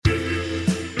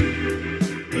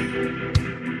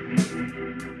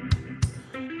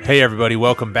Hey everybody,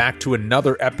 welcome back to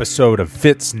another episode of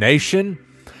Fitz Nation.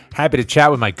 Happy to chat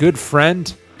with my good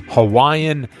friend,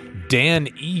 Hawaiian Dan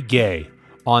Ige,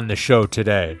 on the show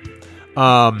today.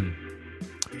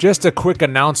 Just a quick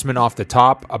announcement off the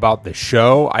top about the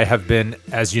show. I have been,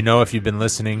 as you know, if you've been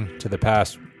listening to the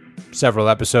past several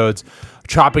episodes,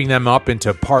 chopping them up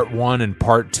into part 1 and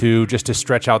part 2 just to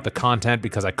stretch out the content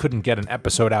because I couldn't get an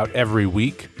episode out every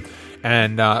week.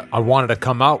 And I wanted to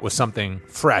come out with something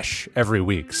fresh every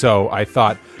week. So I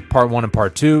thought part 1 and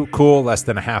part 2, cool, less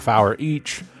than a half hour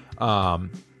each.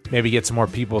 Maybe get some more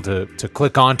people to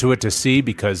click onto it to see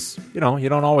because, you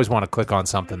don't always want to click on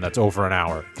something that's over an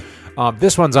hour.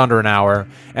 This one's under an hour,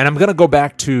 and I'm going to go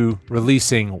back to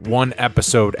releasing one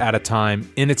episode at a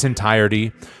time in its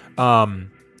entirety.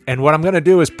 And what I'm going to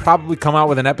do is probably come out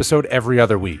with an episode every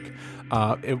other week.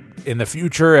 In the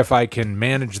future, if I can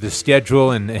manage the schedule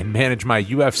and manage my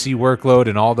UFC workload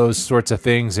and all those sorts of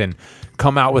things and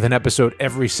come out with an episode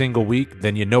every single week,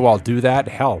 then I'll do that.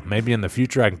 Hell, maybe in the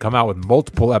future I can come out with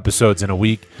multiple episodes in a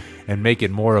week and make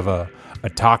it more of a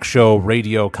talk show,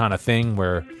 radio kind of thing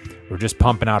where we're just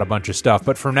pumping out a bunch of stuff.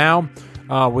 But for now,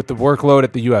 with the workload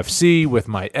at the UFC, with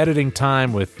my editing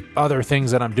time, with other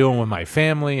things that I'm doing with my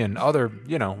family and other,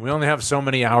 we only have so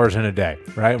many hours in a day,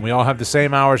 right? And we all have the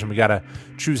same hours and we got to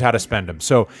choose how to spend them.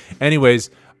 So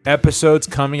anyways, episodes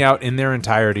coming out in their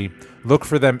entirety. Look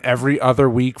for them every other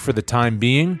week for the time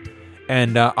being.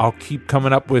 And I'll keep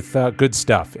coming up with good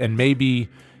stuff. And maybe,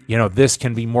 this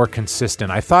can be more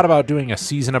consistent. I thought about doing a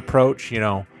season approach,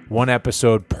 one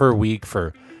episode per week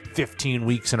for 15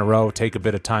 weeks in a row, take a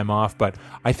bit of time off, but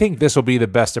I think this will be the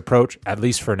best approach, at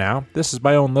least for now. This is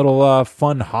my own little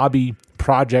fun hobby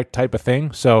project type of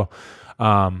thing, so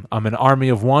I'm an army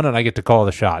of one, and I get to call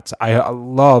the shots. I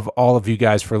love all of you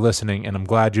guys for listening, and I'm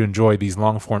glad you enjoy these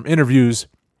long-form interviews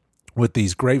with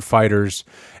these great fighters,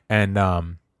 and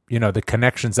the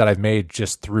connections that I've made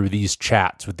just through these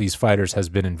chats with these fighters has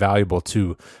been invaluable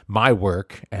to my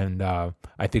work, and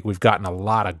I think we've gotten a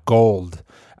lot of gold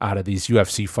out of these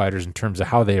UFC fighters in terms of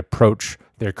how they approach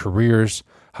their careers,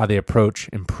 how they approach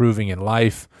improving in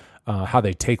life, how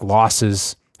they take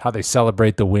losses, how they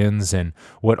celebrate the wins, and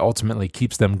what ultimately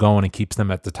keeps them going and keeps them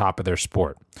at the top of their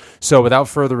sport. So without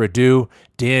further ado,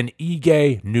 Dan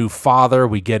Ige, new father,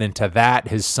 we get into that.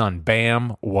 His son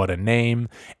Bam, what a name,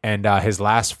 and his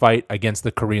last fight against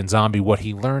the Korean Zombie, what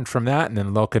he learned from that, and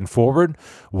then looking forward,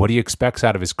 what he expects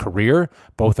out of his career,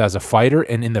 both as a fighter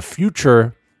and in the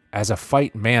future as a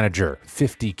fight manager.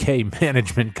 50K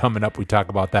management coming up. We talk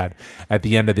about that at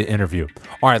the end of the interview.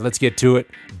 All right, let's get to it.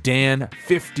 Dan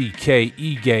 50K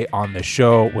Ige on the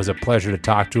show. It was a pleasure to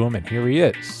talk to him, and here he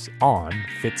is on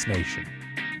Fitz Nation.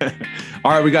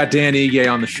 All right, we got Dan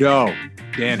Ige on the show.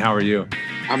 Dan, how are you?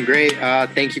 I'm great.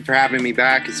 Thank you for having me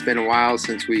back. It's been a while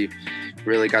since we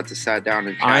really got to sit down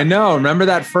and chat. I know. Remember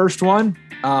that first one?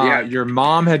 Yeah. Your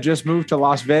mom had just moved to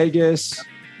Las Vegas.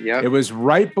 Yep. It was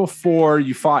right before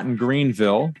you fought in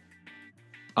Greenville.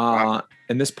 Wow.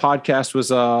 And this podcast was,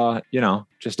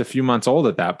 just a few months old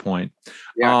at that point.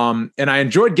 Yeah. And I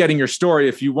enjoyed getting your story.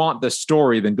 If you want the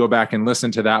story, then go back and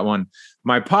listen to that one.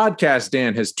 My podcast,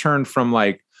 Dan, has turned from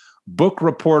like book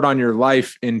report on your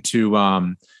life into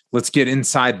let's get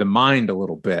inside the mind a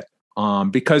little bit.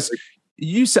 Because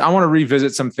you said, I want to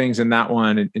revisit some things in that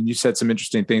one. And you said some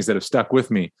interesting things that have stuck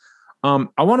with me. I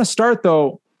want to start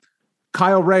though.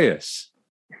 Kyle Reyes.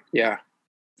 Yeah.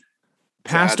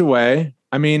 Passed away.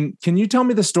 I mean, can you tell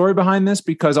me the story behind this?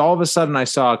 Because all of a sudden I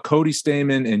saw Cody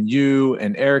Stamann and you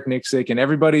and Eric Nicksick and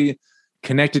everybody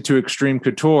connected to Extreme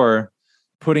Couture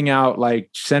putting out like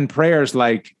send prayers.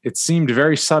 Like it seemed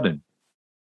very sudden.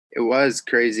 It was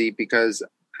crazy because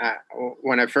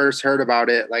when I first heard about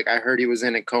it, like I heard he was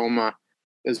in a coma.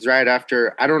 It was right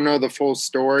after, I don't know the full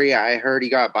story. I heard he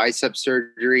got bicep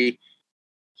surgery.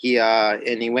 He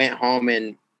went home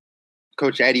and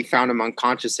Coach Eddie found him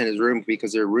unconscious in his room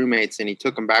because they're roommates, and he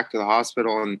took him back to the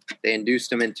hospital and they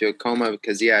induced him into a coma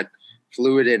because he had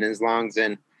fluid in his lungs.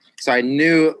 And so I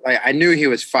knew he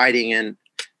was fighting, and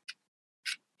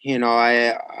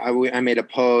I made a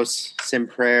post, send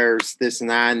prayers, this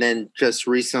and that. And then just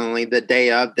recently, the day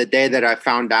that I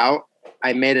found out,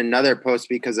 I made another post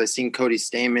because I seen Cody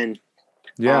Stamann.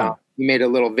 Yeah. He made a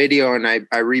little video and I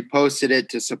reposted it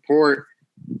to support.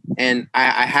 And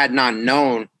I had not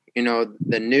known,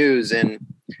 the news, and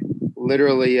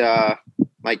literally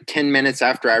like 10 minutes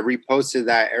after I reposted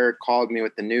that, Eric called me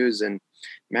with the news, and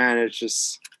man,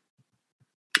 it's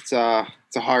a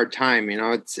hard time.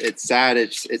 It's sad.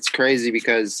 It's crazy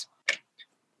because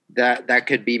that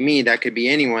could be me. That could be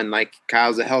anyone. Like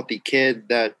Kyle's a healthy kid,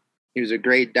 that he was a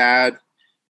great dad.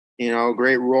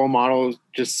 great role model,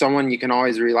 just someone you can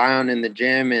always rely on in the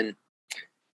gym. And,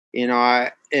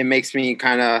 it makes me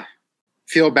kind of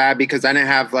feel bad because I didn't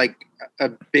have like a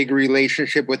big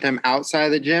relationship with him outside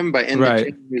of the gym, but in the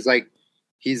gym,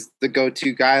 he's the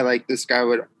go-to guy. Like, this guy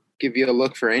would give you a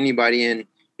look for anybody. And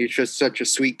he's just such a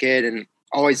sweet kid, and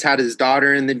always had his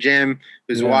daughter in the gym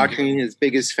who's watching, his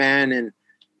biggest fan. And,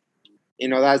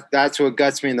 that's what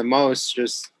guts me the most,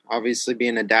 just obviously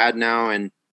being a dad now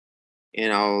and,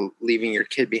 leaving your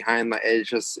kid behind.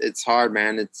 It's hard,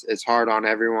 man. It's hard on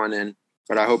everyone.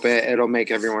 But I hope it'll make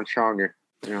everyone stronger,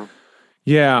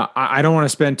 Yeah, I don't want to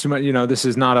spend too much, this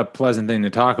is not a pleasant thing to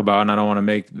talk about, and I don't want to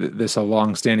make this a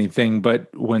long-standing thing, but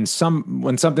when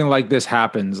something like this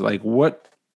happens, like what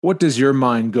does your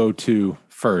mind go to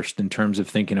first in terms of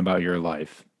thinking about your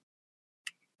life?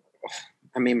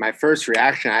 I mean, my first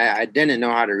reaction, I didn't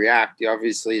know how to react.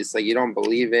 Obviously, it's like you don't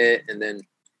believe it, and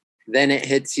then it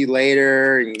hits you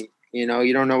later, and you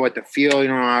don't know what to feel, you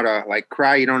don't know how to like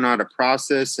cry, you don't know how to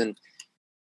process,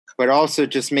 but also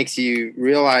just makes you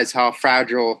realize how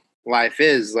fragile life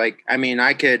is. Like, I mean,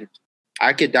 I could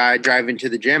die driving to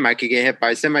the gym. I could get hit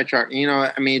by a semi truck.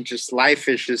 Just life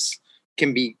is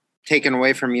can be taken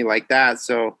away from you like that.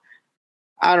 So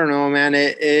I don't know, man.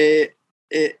 It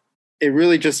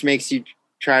really just makes you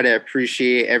try to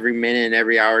appreciate every minute and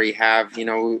every hour you have.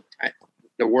 The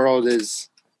world is,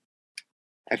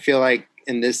 I feel like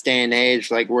in this day and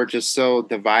age, like we're just so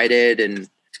divided and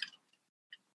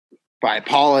by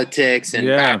politics and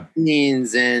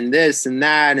vaccines and this and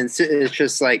that. And it's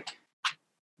just like,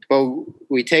 but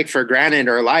we take for granted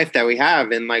our life that we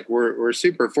have. And like, we're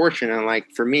super fortunate.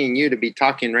 Like for me and you to be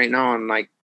talking right now on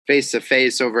like face to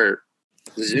face over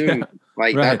Zoom,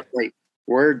 that's like,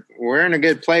 we're in a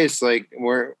good place. Like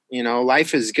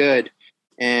life is good.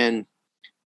 And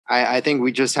I think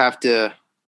we just have to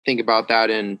think about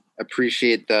that and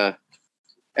appreciate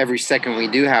every second we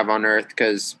do have on earth,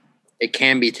 because it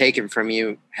can be taken from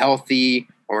you, healthy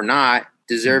or not,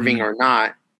 deserving or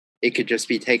not. It could just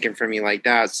be taken from you like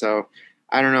that. So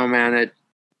I don't know, man. If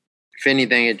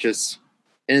anything, it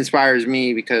inspires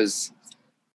me, because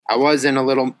I was in a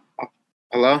little.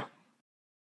 Hello?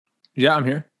 Yeah, I'm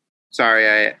here. Sorry,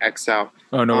 I exhaled.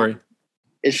 Oh, no worry.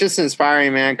 It's just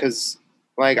inspiring, man, because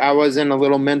like I was in a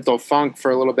little mental funk for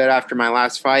a little bit after my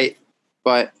last fight,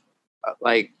 but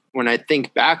like when I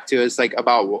think back to it, it's like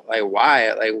about like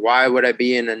why would I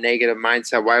be in a negative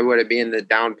mindset? Why would I be in the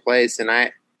down place?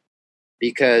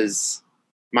 Because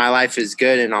my life is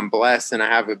good and I'm blessed and I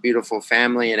have a beautiful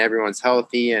family and everyone's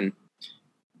healthy. And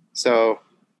so,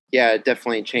 yeah, it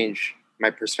definitely changed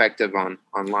my perspective on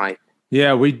life.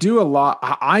 Yeah, we do a lot.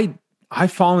 I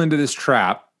fall into this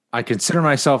trap. I consider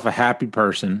myself a happy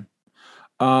person.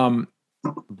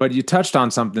 But you touched on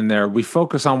something there. We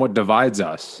focus on what divides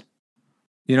us.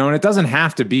 And it doesn't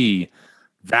have to be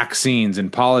vaccines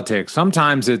and politics.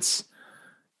 Sometimes it's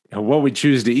what we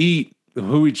choose to eat,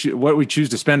 what we choose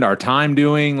to spend our time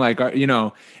doing,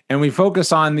 and we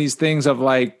focus on these things of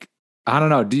like, I don't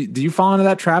know. Do you fall into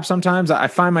that trap sometimes? I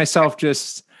find myself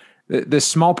just this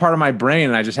small part of my brain,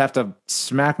 and I just have to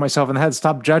smack myself in the head.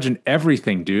 Stop judging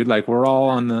everything, dude. Like we're all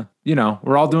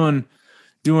we're all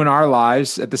doing our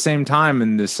lives at the same time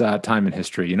in this time in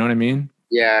history. You know what I mean?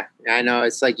 Yeah, I know.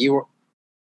 It's like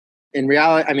in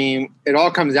reality, I mean, it all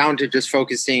comes down to just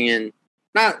focusing and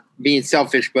not being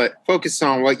selfish, but focus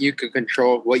on what you can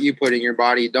control, what you put in your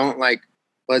body. Don't like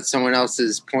let someone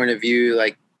else's point of view,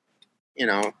 like,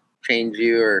 change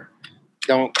you, or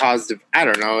don't cause I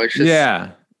don't know. It's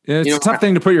just, it's a tough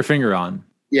thing to put your finger on.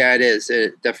 Yeah, it is.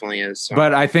 It definitely is. So.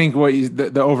 But I think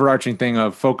the overarching thing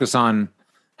of focus on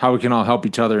how we can all help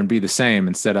each other and be the same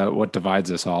instead of what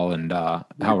divides us all and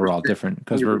how we're all different,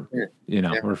 because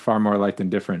we're far more alike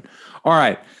than different. All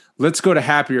right, let's go to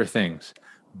happier things.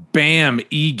 Bam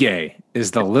Ige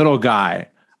is the little guy.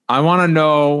 I want to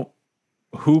know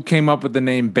who came up with the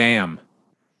name Bam.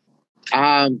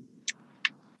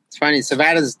 It's funny.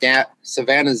 Savannah's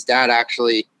dad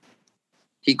actually,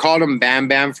 he called him Bam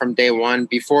Bam from day one,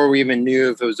 before we even knew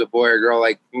if it was a boy or girl.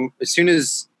 Like as soon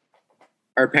as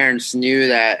our parents knew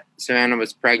that Savannah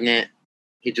was pregnant,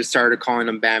 he just started calling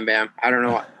him Bam Bam. I don't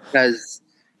know, because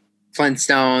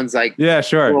Flintstones, like, yeah,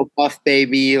 sure, little buff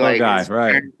baby, little like guy, his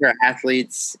right? Parents are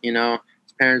athletes,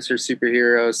 his parents are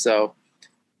superheroes. So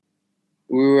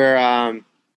we were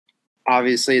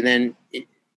obviously then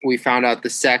we found out the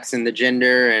sex and the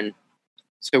gender, and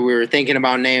so we were thinking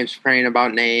about names, praying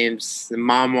about names.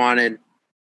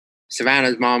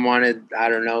 Savannah's mom wanted, I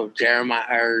don't know, Jeremiah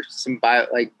or some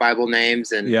Bible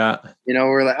names. And,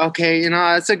 we're like, okay,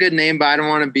 that's a good name, but I don't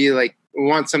want to be like we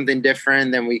want something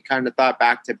different. Then we kind of thought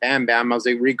back to Bam Bam. I was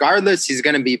like, regardless, he's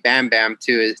going to be Bam Bam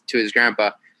to his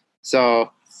grandpa.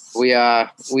 So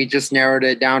we just narrowed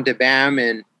it down to Bam,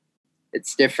 and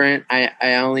it's different. I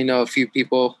only know a few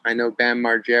people. I know Bam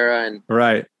Margera, and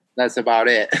right. That's about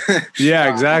it.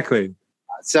 Yeah, exactly.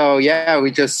 So yeah,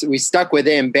 we stuck with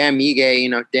it. And Bam Ige,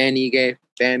 Dan Ige,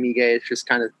 Bam Ige. It's just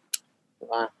kind of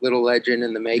a little legend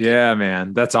in the making. Yeah,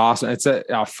 man, that's awesome. It's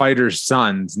a fighter's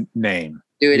son's name.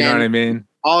 Dude, you know what I mean?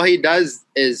 All he does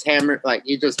is hammer, like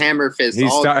he just hammer fist.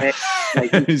 He's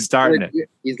starting it.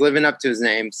 He's living up to his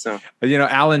name. So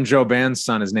Alan Joban's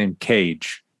son is named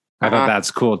Cage. I thought that's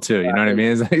cool too. You know what I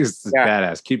mean? He's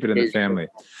badass. Keep it in the family.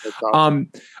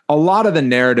 Awesome. A lot of the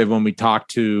narrative when we talk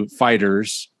to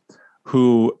fighters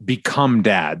who become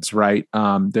dads, right?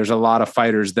 There's a lot of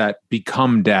fighters that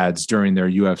become dads during their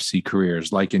UFC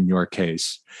careers, like in your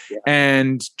case. Yeah.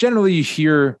 And generally you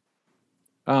hear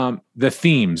the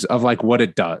themes of like what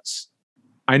it does.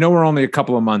 I know we're only a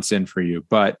couple of months in for you,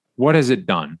 but what has it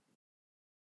done?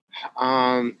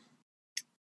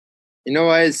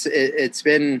 It's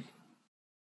been,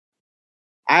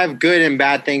 I have good and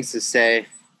bad things to say.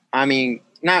 I mean,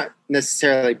 not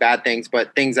necessarily bad things,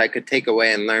 but things I could take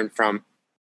away and learn from.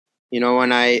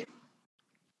 When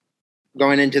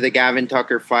going into the Gavin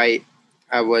Tucker fight,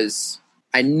 I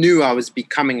knew I was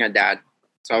becoming a dad.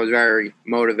 So I was very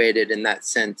motivated in that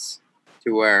sense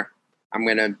to where I'm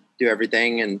going to do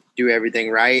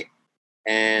everything right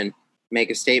and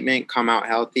make a statement, come out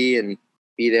healthy and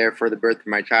be there for the birth of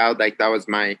my child. Like that was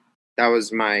my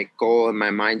goal and my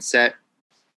mindset.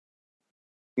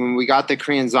 When we got the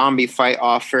Korean Zombie fight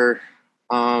offer,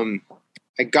 I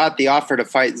got the offer to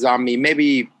fight Zombie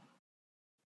maybe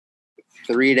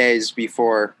 3 days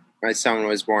before my son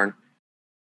was born.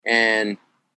 And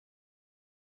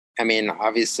I mean,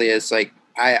 obviously it's like,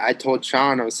 I told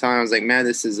Sean, I was like, man,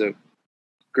 this is a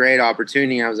great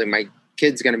opportunity. I was like, my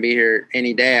kid's going to be here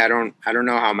any day. I don't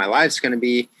know how my life's going to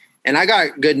be. And I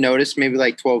got good notice, maybe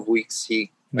like 12 weeks. A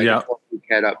 12-week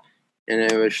head up. And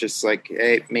it was just like,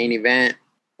 hey, main event.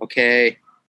 Okay.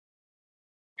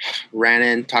 Ran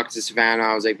in, talked to Savannah.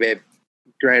 I was like, babe,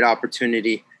 great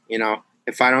opportunity.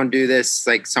 If I don't do this,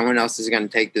 like someone else is going to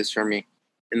take this from me.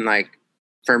 And like,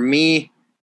 for me,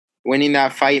 winning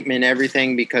that fight meant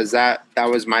everything because that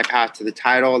was my path to the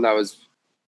title.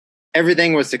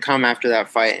 Everything was to come after that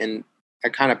fight. And I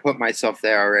kind of put myself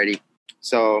there already.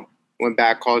 So went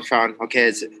back, called Sean. Okay,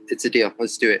 it's a deal.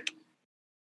 Let's do it.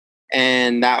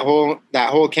 And that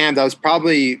whole camp, that was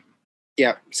probably,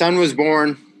 son was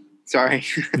born. Sorry.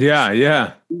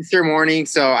 Yeah. Easter morning.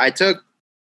 So I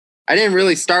didn't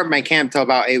really start my camp till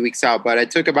about 8 weeks out, but I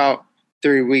took about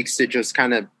 3 weeks to just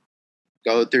kind of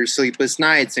go through sleepless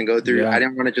nights and go through. I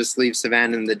didn't want to just leave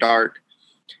Savannah in the dark.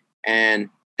 And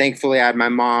thankfully I had my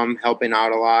mom helping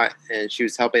out a lot and she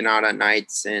was helping out at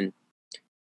nights.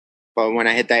 But when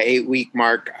I hit that 8 week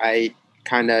mark, I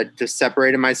kind of just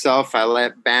separated myself. I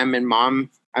let Bam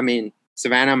and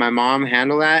Savannah, my mom,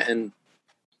 handle that. And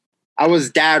I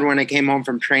was dad when I came home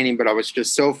from training, but I was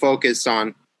just so focused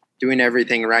on doing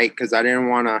everything right because I didn't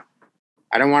want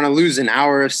to lose an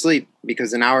hour of sleep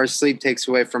because an hour of sleep takes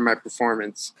away from my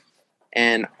performance.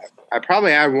 And I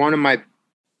probably had one of my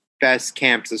best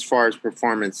camps as far as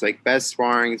performance, like best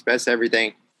sparrings, best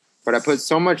everything. But I put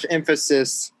so much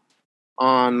emphasis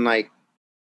on like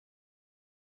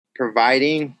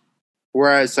providing,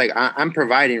 whereas like I'm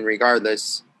providing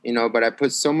regardless, but I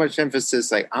put so much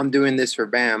emphasis, like I'm doing this for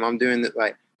Bam. I'm doing that.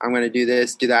 Like I'm going to do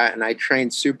this, do that. And I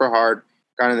trained super hard,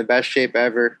 got in the best shape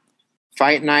ever.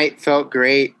 Fight night felt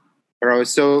great, but I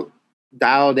was so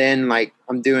dialed in. Like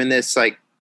I'm doing this, like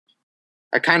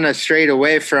I kind of strayed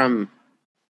away from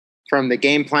the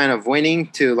game plan of winning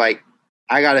to like,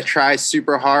 I got to try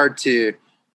super hard to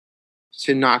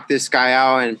knock this guy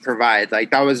out and provide.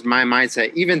 Like that was my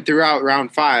mindset. Even throughout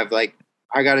round 5, like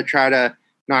I got to try to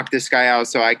knock this guy out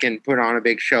so I can put on a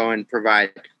big show and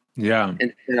provide. Yeah.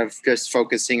 Instead of just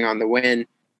focusing on the win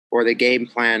or the game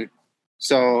plan.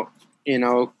 So,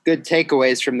 good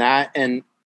takeaways from that. And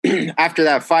after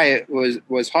that fight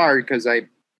was hard because I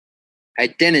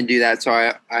didn't do that. So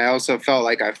I also felt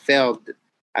like I failed.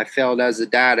 I failed as a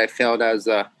dad. I failed as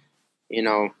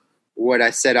what I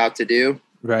set out to do.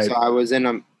 Right. So I was in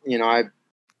a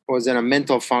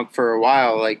mental funk for a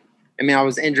while. Like, I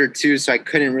was injured too, so I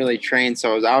couldn't really train.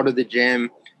 So I was out of the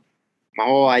gym. My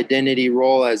whole identity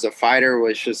role as a fighter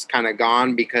was just kind of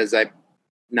gone because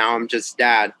now I'm just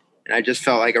dad. And I just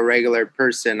felt like a regular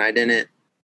person. I didn't,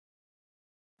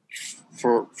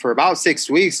 for about 6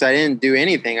 weeks, I didn't do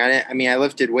anything. I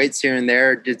lifted weights here and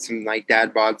there, did some like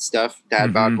dad bod stuff,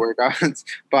 bod workouts,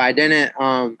 but I didn't,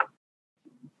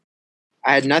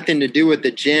 I had nothing to do with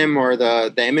the gym or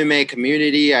the MMA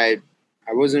community. I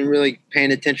wasn't really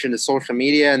paying attention to social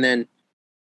media. And then,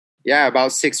 yeah,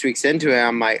 about 6 weeks into it,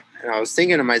 I was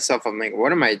thinking to myself, I'm like,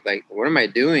 what am I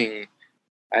doing?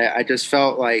 I just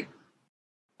felt like,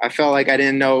 I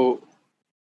didn't know,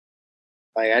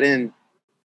 like,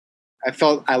 I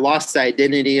felt I lost the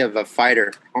identity of a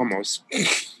fighter almost.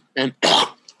 And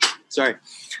sorry,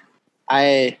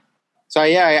 I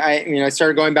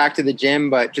started going back to the gym,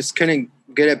 but just couldn't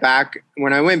get it back.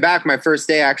 When I went back, my first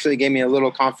day actually gave me a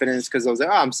little confidence because I was like,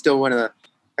 oh, I'm still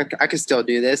I could still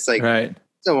do this. Like, right.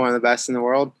 Still one of the best in the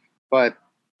world. But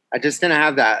I just didn't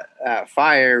have that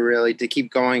fire really to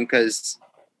keep going because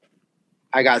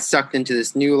I got sucked into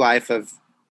this new life of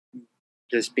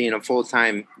just being a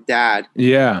full-time dad.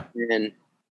 Yeah. And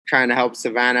trying to help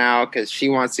Savannah out because she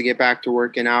wants to get back to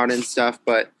working out and stuff.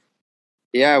 But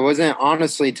yeah, it wasn't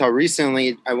honestly till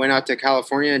recently I went out to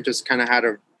California and just kind of had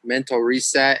a mental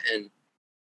reset and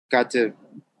got to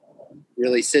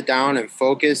really sit down and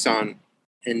focus on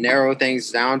and narrow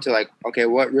things down to like, okay,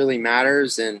 what really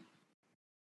matters. And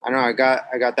I don't know,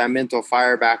 I got that mental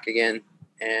fire back again,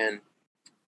 and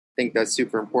I think that's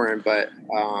super important. But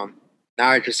now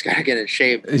I just gotta get in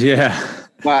shape. Yeah.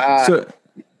 But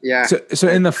yeah. So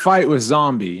in the fight with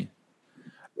Zombie,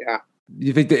 yeah,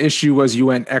 you think the issue was you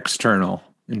went external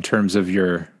in terms of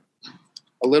your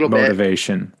a little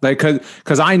motivation? Like,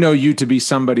 cause I know you to be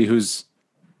somebody who's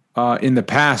in the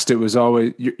past, it was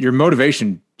always your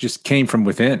motivation just came from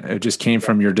within. It just came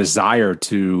from your desire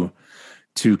to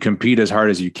compete as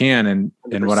hard as you can. And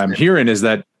 100%. What I'm hearing is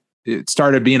that it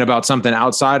started being about something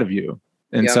outside of you.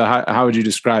 And so how would you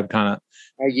describe kind of?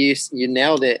 You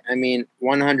nailed it. I mean,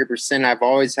 100%. I've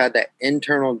always had that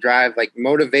internal drive. Like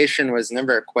motivation was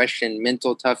never a question.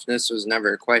 Mental toughness was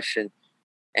never a question.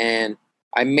 And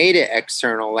I made it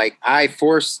external. Like I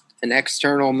forced an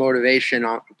external motivation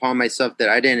upon myself that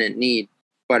I didn't need,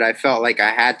 but I felt like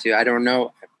I had to. I don't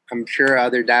know. I'm sure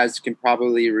other dads can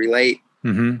probably relate,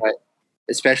 but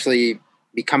especially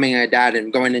becoming a dad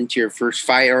and going into your first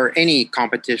fight or any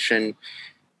competition,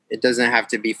 it doesn't have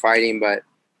to be fighting, but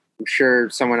I'm sure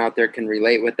someone out there can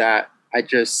relate with that. I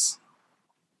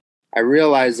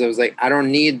realized I was like, I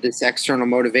don't need this external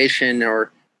motivation,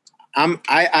 or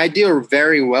I deal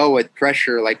very well with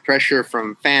pressure, like pressure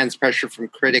from fans, pressure from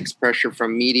critics, pressure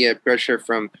from media, pressure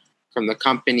from the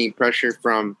company, pressure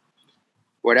from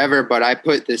whatever. But I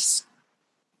put this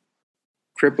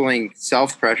crippling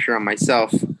self-pressure on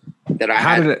myself that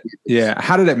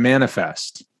How did it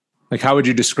manifest? Like, how would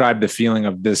you describe the feeling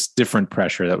of this different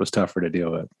pressure that was tougher to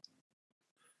deal with?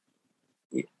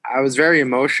 I was very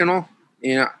emotional,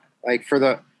 like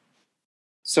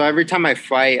so every time I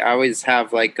fight, I always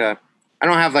have I don't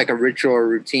have like a ritual or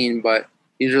routine, but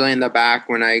usually in the back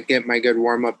when I get my good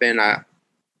warm up in,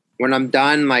 when I'm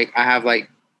done, like I have like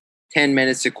 10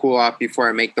 minutes to cool off before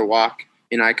I make the walk.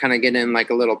 I kind of get in like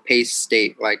a little pace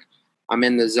state. Like I'm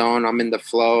in the zone, I'm in the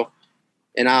flow,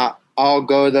 and I'll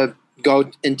go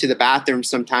into the bathroom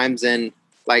sometimes, and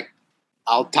like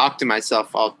I'll talk to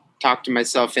myself. I'll talk to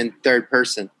myself in third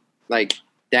person, like,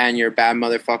 Dan, you're a bad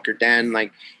motherfucker. Dan,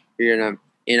 like, you're gonna,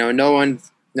 no one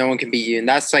can beat you. And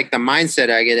that's like the mindset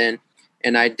I get in.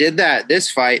 And I did that this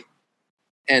fight,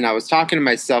 and I was talking to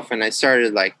myself, and I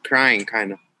started like crying,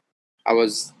 kind of.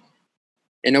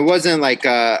 And it wasn't like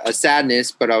a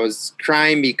sadness, but I was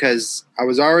crying because I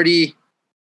was already,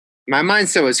 my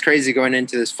mindset was crazy going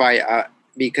into this fight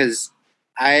because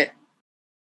I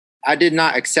did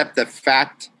not accept the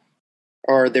fact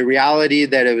or the reality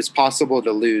that it was possible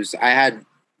to lose. I had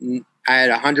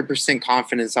 100%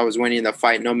 confidence I was winning the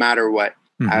fight no matter what.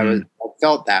 I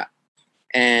felt that.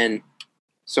 And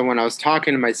so when I was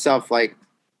talking to myself, like,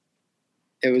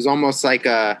 it was almost like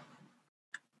I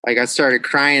started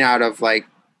crying out of like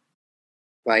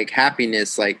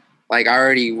happiness, like I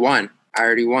already won.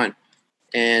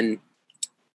 And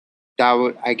that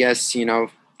would, I guess,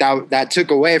 that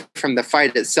took away from the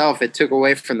fight itself. It took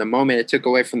away from the moment. It took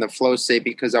away from the flow state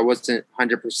because I wasn't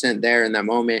 100% there in that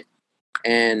moment.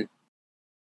 And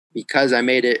because I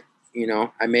made it,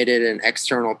 I made it an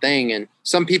external thing. And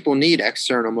some people need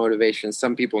external motivation.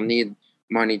 Some people need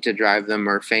money to drive them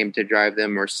or fame to drive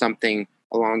them or something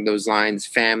along those lines,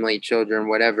 family, children,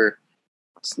 whatever.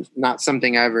 It's not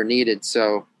something I ever needed.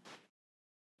 So,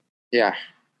 yeah,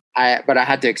 but I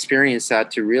had to experience that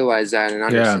to realize that and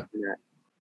understand that.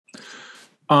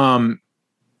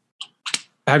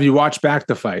 Have you watched back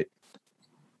the fight?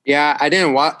 Yeah, I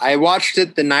didn't watch. I watched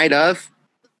it the night of.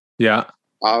 Yeah,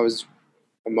 I was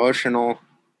emotional,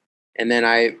 and then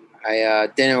I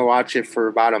didn't watch it for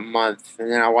about a month, and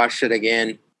then I watched it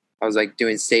again. I was like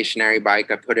doing stationary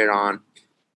bike. I put it on,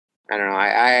 I don't know.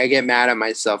 I get mad at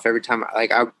myself every time.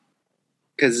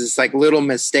 Because it's like little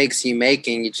mistakes you make,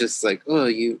 and you just like,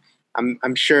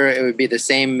 I'm sure it would be the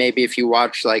same. Maybe if you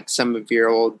watch like some of your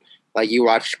old, like you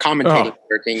watched commentating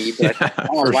work, and you'd be like,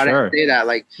 why did I say that?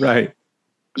 Like, right.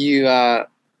 You,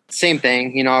 same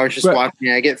thing. You know, I was just watching.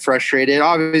 I get frustrated.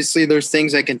 Obviously, there's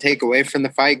things I can take away from the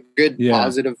fight, good,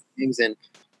 positive things, and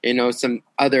you know, some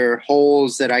other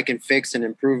holes that I can fix and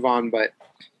improve on. But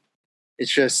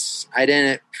it's just I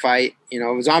didn't fight. You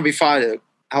know, Zombie fought a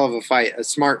hell of a fight, a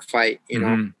smart fight. You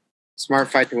know, smart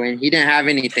fight to win. He didn't have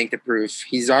anything to prove.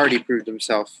 He's already proved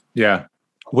himself. Yeah.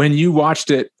 When you watched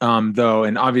it, though,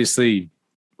 and obviously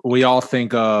we all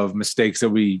think of mistakes that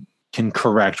we can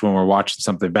correct when we're watching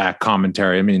something back,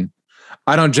 commentary. I mean,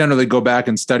 I don't generally go back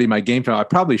and study my game film. I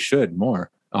probably should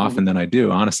more often than I do,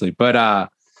 honestly. But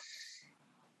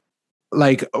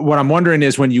like what I'm wondering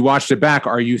is when you watched it back,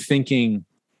 are you thinking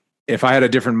if I had a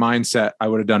different mindset, I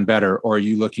would have done better? Or are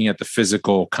you looking at the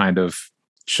physical kind of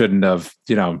shouldn't have,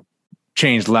 you know,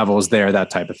 changed levels there, that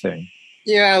type of thing?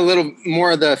 Yeah, a little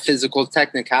more of the physical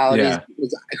technicalities. Yeah.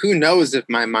 Who knows if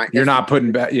my mind... You're not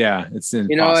putting back... Yeah, it's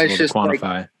impossible, you know, it's just to quantify.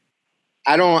 Like,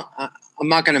 I'm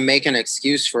not going to make an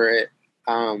excuse for it.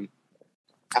 I'm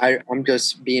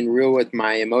just being real with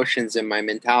my emotions and my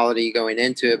mentality going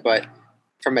into it. But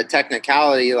from a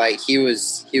technicality, like he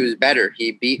was better.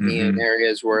 He beat me in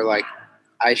areas where like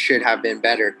I should have been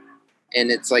better. And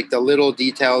it's like the little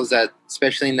details that,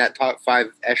 especially in that top 5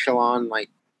 echelon, like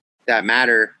that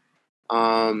matter.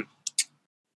 So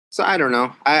I don't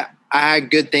know. I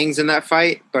had good things in that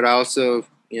fight, but I also,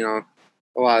 you know,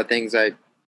 a lot of things I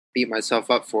beat myself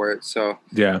up for it. So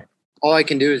yeah, all I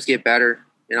can do is get better.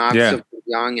 You know, I'm still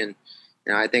young, and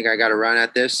you know, I think I got to run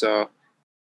at this. So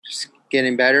just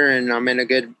getting better, and I'm in a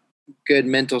good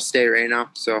mental state right now.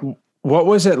 So what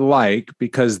was it like?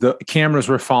 Because the cameras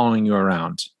were following you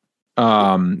around,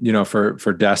 you know, for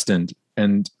Destined,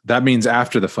 and that means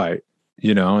after the fight,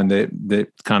 you know, and they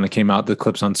kind of came out the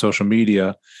clips on social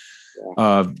media,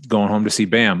 going home to see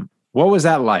Bam. What was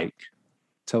that like?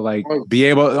 To like be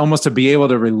able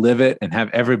to relive it and have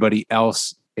everybody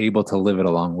else able to live it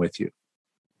along with you.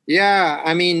 Yeah.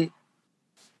 I mean,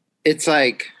 it's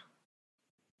like,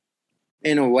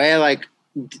 in a way, like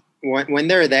when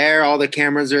they're there, all the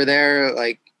cameras are there.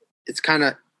 Like it kind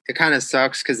of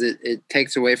sucks. 'Cause it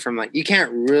takes away from like, you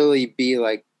can't really be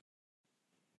like,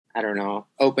 I don't know,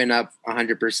 open up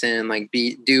 100%, like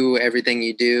do everything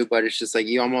you do. But it's just like,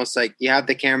 you almost like you have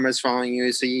the cameras following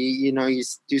you. So you know, you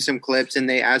do some clips and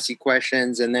they ask you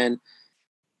questions, and then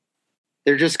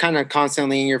they're just kind of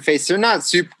constantly in your face. They're not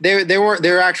super, they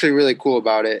were actually really cool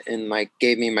about it and like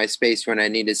gave me my space when I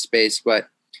needed space. But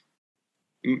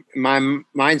my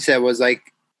mindset was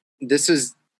like, this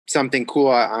is something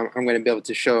cool. I'm going to be able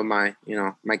to show my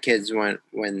kids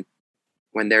when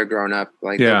they're grown up,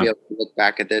 like they'll be able to look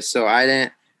back at this. So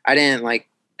I didn't like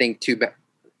think too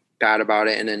bad about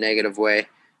it in a negative way.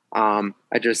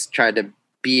 I just tried to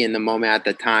be in the moment at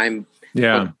the time.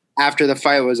 Yeah. But after the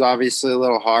fight was obviously a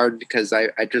little hard because I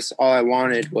just, all I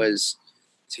wanted was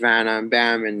Savannah and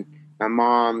Bam and my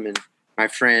mom and my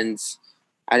friends.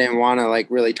 I didn't want to like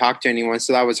really talk to anyone.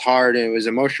 So that was hard and it was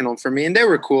emotional for me, and they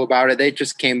were cool about it. They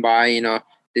just came by, you know,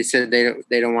 they said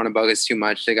they don't want to bug us too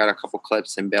much. They got a couple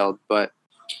clips and bailed. But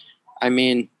I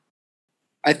mean,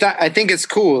 I think it's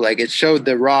cool. Like it showed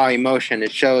the raw emotion.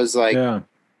 It shows like,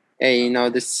 hey, you know,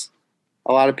 this,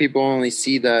 a lot of people only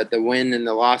see the win and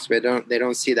the loss, but they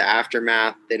don't see the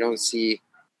aftermath. They don't see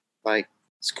like,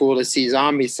 it's cool to see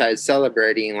Zombie side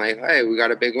celebrating like, hey, we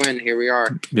got a big win. Here we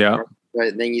are. Yeah.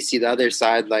 But then you see the other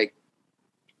side, like,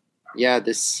 yeah,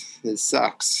 this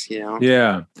sucks, you know?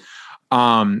 Yeah.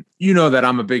 You know that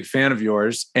I'm a big fan of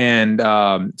yours. And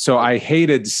so I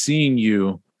hated seeing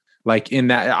you like in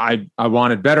that. I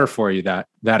wanted better for you that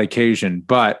occasion,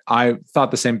 but I thought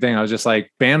the same thing. I was just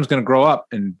like, Bam's going to grow up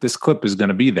and this clip is going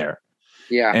to be there.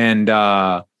 Yeah.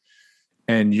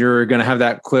 And you're going to have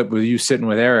that clip with you sitting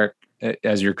with Eric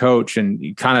as your coach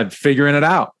and kind of figuring it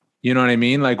out. You know what I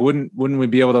mean? Like, wouldn't we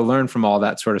be able to learn from all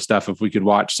that sort of stuff if we could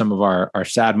watch some of our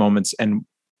sad moments and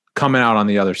coming out on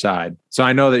the other side? So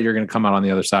I know that you're going to come out on the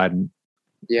other side, and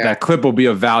that clip will be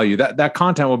of value. That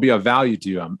content will be of value to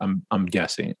you. I'm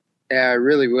guessing. Yeah, it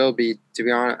really will be, to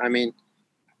be honest. I mean,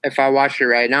 if I watched it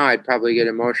right now, I'd probably get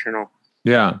emotional.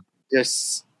 Yeah.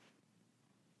 Just,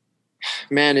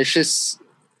 man, it's just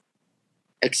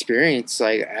experience.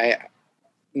 Like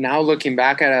now looking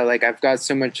back at it, like I've got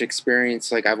so much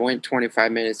experience. Like I went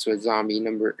 25 minutes with Zombie,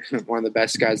 one of the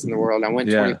best guys in the world. I went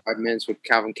 25 minutes with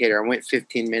Calvin Kattar. I went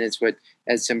 15 minutes with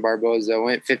Edson Barboza. I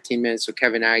went 15 minutes with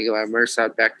Kevin Aguilar,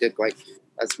 Mirsad Bektic. Like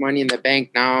that's Money in the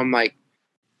Bank. Now I'm like,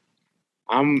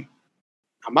 I'm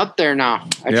up there now.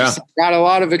 I just got a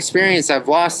lot of experience. I've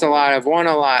lost a lot. I've won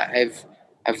a lot.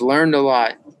 I've learned a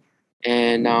lot,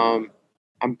 and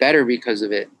I'm better because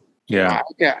of it. Yeah.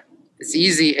 It's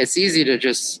easy to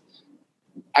just.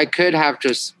 I could have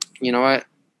just, you know what?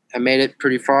 I made it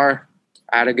pretty far.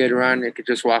 I had a good run. I could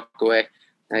just walk away.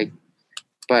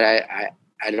 But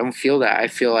I don't feel that. I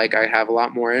feel like I have a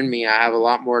lot more in me. I have a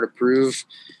lot more to prove,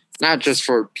 not just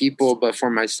for people, but for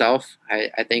myself.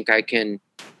 I think I can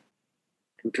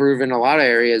improve in a lot of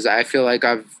areas. I feel like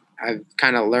I've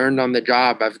kind of learned on the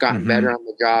job. I've gotten better on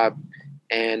the job,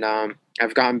 and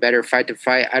I've gotten better fight to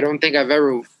fight. I don't think I've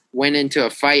ever went into a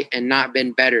fight and not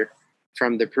been better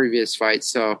from the previous fight.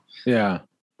 So you know.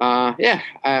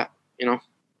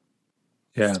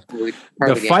 Yeah.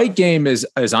 The fight game is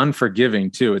unforgiving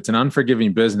too. It's an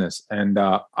unforgiving business. And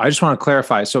I just want to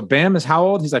clarify. So Bam is how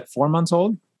old? He's like 4 months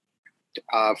old?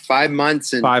 5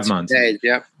 months and 5 months. 2 days.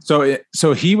 Yep.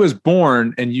 So he was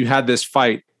born and you had this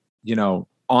fight, you know,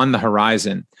 on the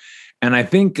horizon. And I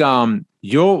think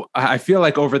I feel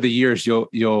like over the years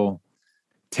you'll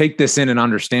take this in and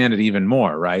understand it even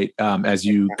more, right? As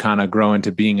you kind of grow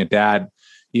into being a dad.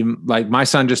 Like my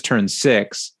son just turned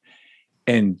 6.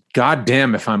 And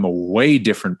goddamn, if I'm a way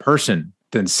different person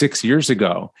than 6 years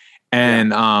ago.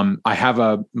 And I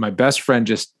have my best friend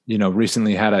just, you know,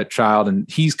 recently had a child, and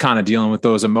he's kind of dealing with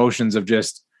those emotions of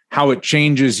just how it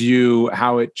changes you,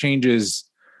 how it changes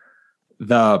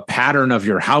the pattern of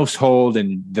your household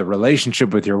and the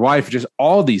relationship with your wife, just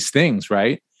all these things,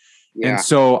 right? Yeah. And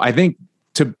so I think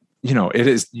it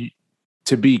is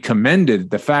to be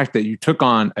commended, the fact that you took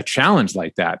on a challenge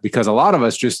like that, because a lot of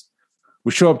us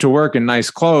we show up to work in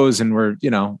nice clothes and we're, you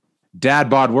know, dad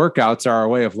bod workouts are our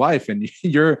way of life. And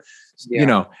you're, you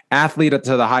know, athlete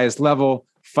to the highest level,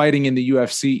 fighting in the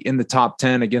UFC in the top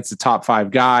 10 against the top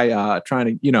 5 guy, trying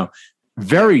to, you know,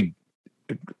 very,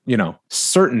 you know,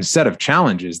 certain set of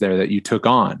challenges there that you took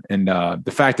on. And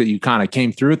the fact that you kind of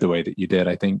came through it the way that you did,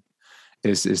 I think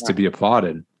is to be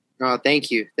applauded. Oh,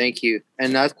 thank you. Thank you.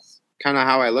 And that's kind of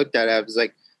how I looked at it. I was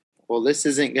like, well, this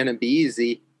isn't going to be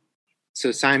easy.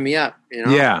 So sign me up, you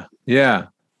know? Yeah. Yeah.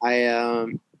 I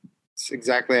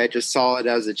just saw it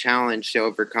as a challenge to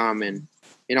overcome. And,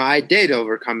 you know, I did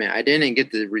overcome it. I didn't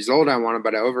get the result I wanted,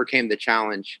 but I overcame the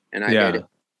challenge and I did it.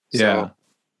 So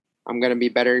I'm going to be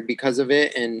better because of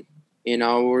it. And, you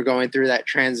know, we're going through that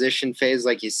transition phase,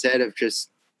 like you said, of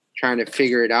just trying to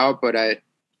figure it out. But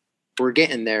we're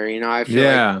getting there, you know? I feel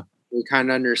like we kind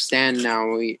of understand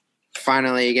now. We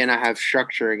finally, again, I have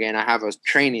structure again. I have a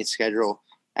training schedule.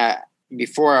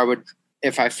 Before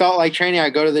if I felt like training,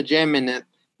 I'd go to the gym and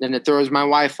then it throws my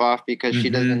wife off because she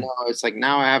doesn't know. It's like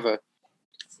now I have a,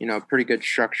 you know, pretty good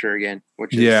structure again,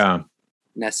 which is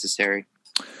necessary.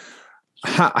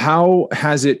 How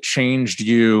has it changed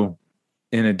you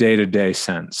in a day-to-day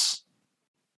sense?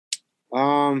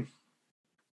 I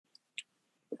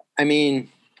mean,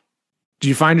 do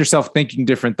you find yourself thinking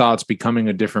different thoughts, becoming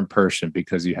a different person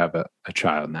because you have a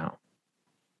child now?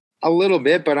 A little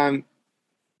bit, but I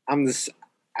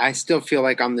still feel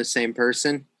like I'm the same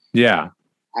person. Yeah.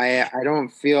 I don't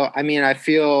feel, I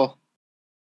feel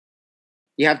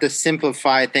you have to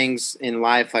simplify things in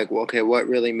life. Like, well, okay, what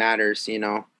really matters, you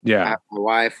know? Yeah. I have my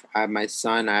wife, I have my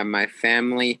son, I have my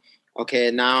family.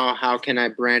 Okay. Now how can I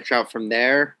branch out from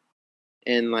there?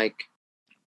 And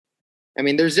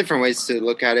there's different ways to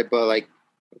look at it, but like,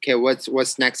 okay,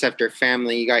 what's next after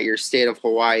family? You got your state of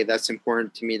Hawaii. That's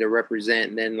important to me to represent.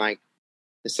 And then like,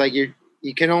 it's like you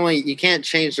can't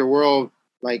change the world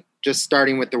like just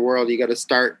starting with the world. You got to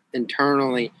start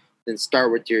internally, then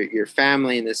start with your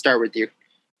family, and then start with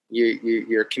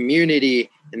your community,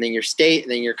 and then your state,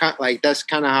 and then your like. That's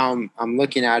kind of how I'm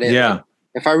looking at it. Yeah. Like,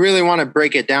 if I really want to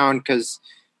break it down, because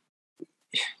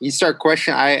you start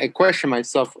questioning, I question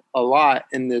myself a lot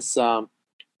in this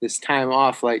this time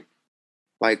off, like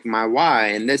my why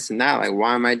and this and that. Like,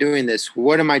 why am I doing this?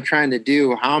 What am I trying to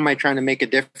do? How am I trying to make a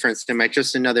difference? Am I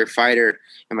just another fighter?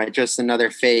 Am I just another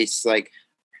face? Like,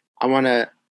 I want to,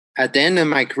 at the end of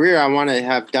my career, I want to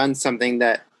have done something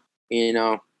that, you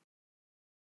know,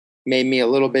 made me a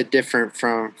little bit different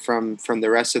from the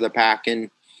rest of the pack,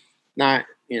 and not,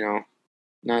 you know,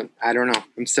 I don't know.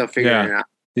 I'm still figuring it out.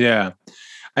 Yeah.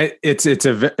 It's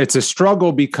a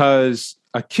struggle because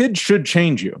a kid should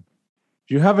change you.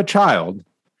 If you have a child,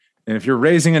 and if you're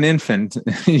raising an infant,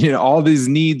 you know, all these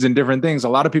needs and different things, a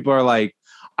lot of people are like,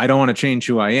 I don't want to change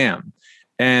who I am.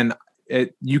 And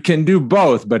you can do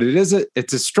both, but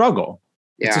it's a struggle.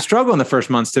 Yeah. It's a struggle in the first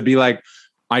months to be like,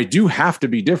 I do have to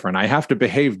be different. I have to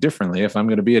behave differently if I'm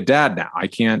going to be a dad now. I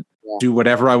can't, do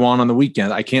whatever I want on the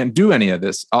weekend. I can't do any of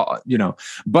this,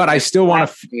 but I still want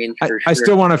to, I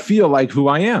still want to feel like who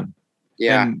I am.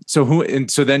 Yeah.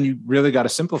 And so then you really got to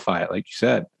simplify it. Like you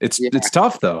said, it's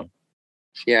tough though.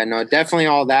 Yeah, no, definitely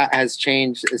all that has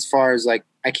changed as far as like,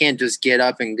 I can't just get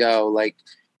up and go like,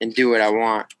 and do what I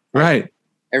want. Right.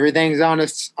 Everything's on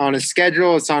a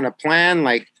schedule. It's on a plan.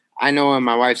 Like, I know when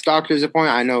my wife's doctor's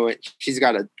appointment, I know she's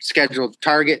got a scheduled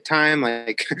target time.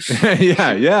 Like,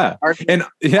 yeah. And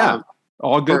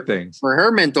all good things for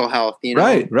her mental health,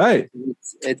 Right.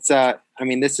 It's I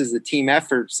mean, this is a team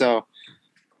effort. So,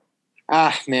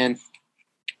 man,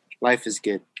 life is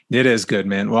good. It is good,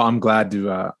 man. Well, I'm glad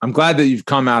that you've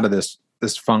come out of this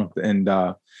funk and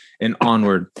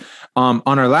onward. On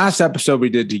our last episode we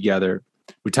did together,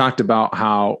 we talked about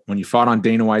how when you fought on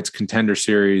Dana White's Contender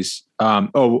Series,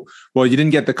 you didn't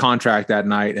get the contract that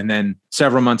night. And then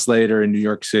several months later in New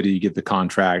York City, you get the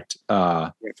contract,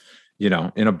 in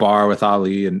a bar with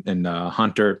Ali and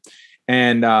Hunter.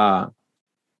 And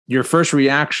your first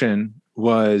reaction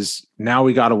was, now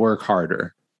we got to work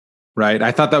harder. Right.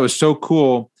 I thought that was so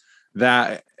cool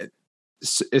that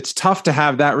it's tough to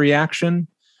have that reaction.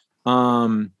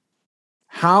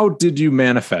 How did you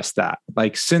manifest that?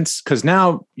 Like, because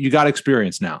now you got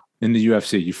experience now in the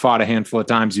UFC, you fought a handful of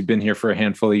times, you've been here for a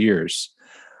handful of years.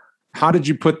 How did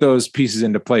you put those pieces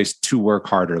into place to work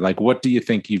harder? Like, what do you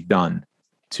think you've done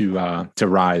to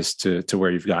rise to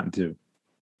where you've gotten to?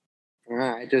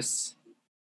 I just,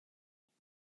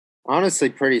 honestly,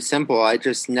 pretty simple. I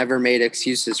just never made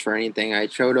excuses for anything. I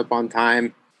showed up on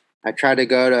time. I try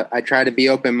to be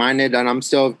open-minded, and I'm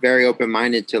still very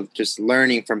open-minded to just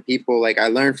learning from people. Like, I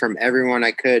learned from everyone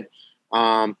I could.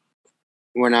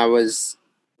 When I was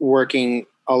working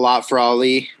a lot for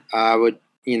Ali, I would,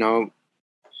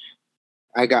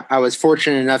 I was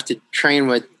fortunate enough to train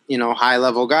with,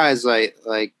 high-level guys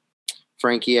like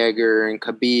Frankie Edgar and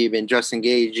Khabib and Justin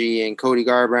Gaethje and Cody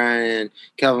Garbrandt and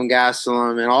Kelvin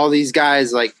Gastelum and all these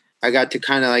guys. Like, I got to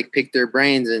kind of like pick their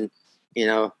brains and,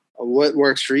 what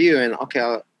works for you? And okay,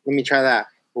 let me try that.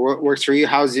 What works for you?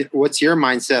 What's your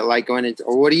mindset like going into,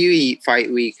 or what do you eat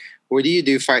fight week? What do you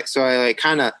do fight? So I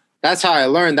that's how I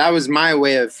learned. That was my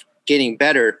way of getting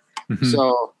better. Mm-hmm.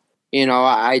 So,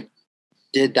 I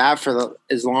did that for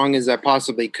as long as I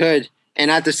possibly could.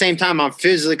 And at the same time, I'm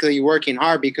physically working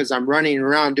hard because I'm running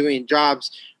around doing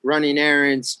jobs, running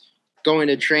errands, going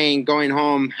to train, going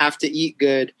home, have to eat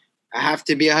good. I have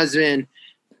to be a husband,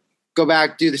 go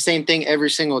back, do the same thing every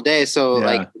single day.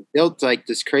 So built like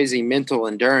this crazy mental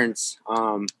endurance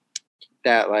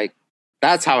that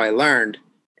that's how I learned.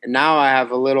 And now I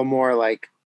have a little more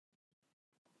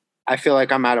I feel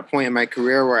like I'm at a point in my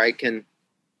career where I can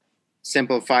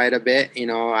simplify it a bit.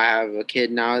 I have a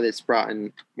kid now that's brought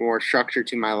in more structure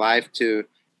to my life.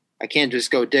 I can't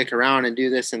just go dick around and do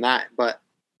this and that, but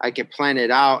I can plan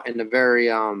it out in a very,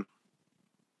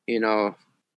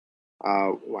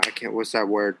 what's that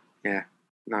word? Yeah.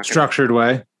 Structured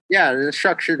way. Yeah. In a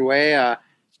structured way.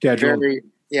 Scheduled.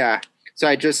 So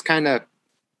I just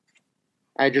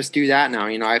do that now.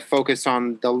 I focus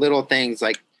on the little things,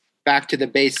 like back to the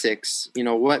basics.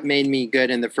 What made me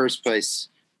good in the first place?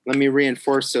 Let me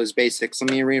reinforce those basics. Let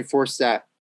me reinforce that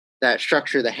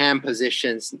structure, the hand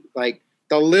positions, like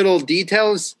the little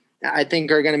details I think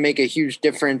are going to make a huge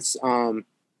difference,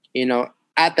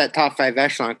 at that top 5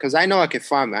 echelon. Cause I know I could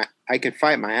fight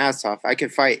my ass off. I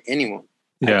could fight anyone.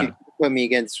 Yeah. Could put me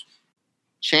against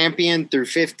champion through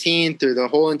 15, through the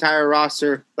whole entire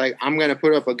roster. Like, I'm going to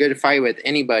put up a good fight with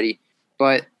anybody,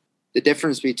 but the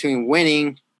difference between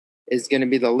winning is going to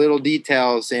be the little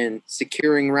details and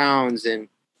securing rounds. And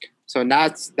so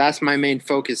that's my main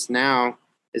focus now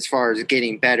as far as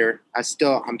getting better. I'm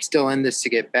still in this to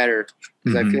get better,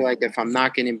 because I feel like if I'm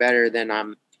not getting better, then I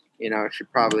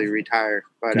should probably retire.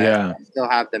 But I still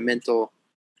have the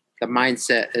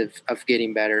mindset of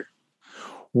getting better.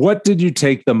 What did you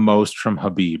take the most from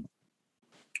Khabib?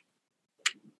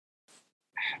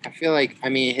 I feel like,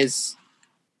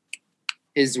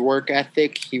 his work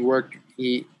ethic, he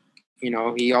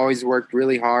always worked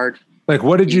really hard. Like,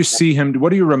 what did you see him? What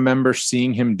do you remember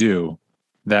seeing him do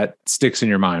that sticks in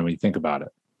your mind when you think about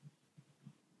it?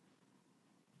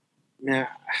 Yeah,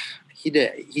 he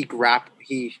did. He grappled.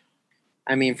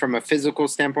 From a physical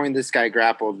standpoint, this guy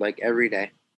grappled like every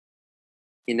day.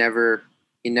 He never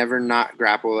not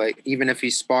grappled. Like, even if he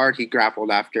sparred, he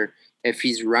grappled after. If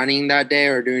he's running that day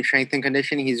or doing strength and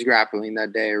conditioning, he's grappling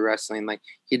that day, or wrestling. Like,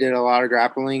 he did a lot of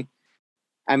grappling.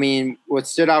 What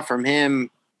stood out from him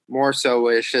more so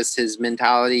was just his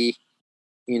mentality.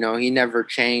 He never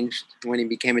changed when he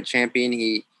became a champion.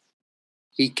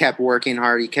 He kept working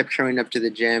hard. He kept showing up to the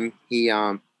gym. He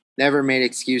never made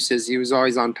excuses. He was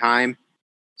always on time.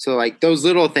 So like those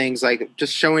little things, like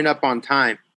just showing up on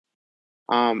time.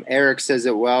 Eric says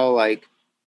it well, like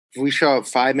if we show up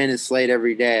 5 minutes late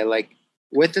every day, like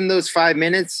within those 5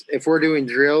 minutes, if we're doing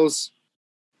drills,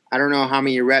 I don't know how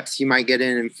many reps you might get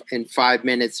in 5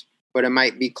 minutes, but it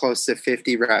might be close to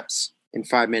 50 reps in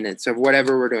 5 minutes of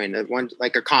whatever we're doing, one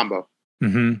like a combo.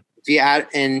 Mm-hmm. If you add,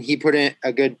 and he put in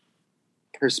a good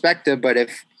perspective, but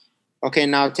if, okay,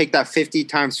 now take that 50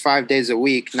 times 5 days a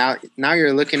week. Now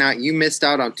you're looking at, you missed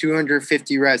out on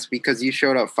 250 reps because you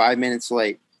showed up 5 minutes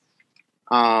late.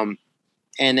 And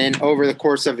then over the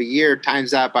course of a year,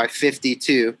 times that by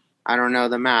 52. I don't know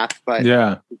the math, but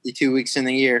 52 weeks in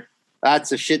the year,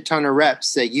 that's a shit ton of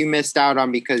reps that you missed out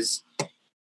on because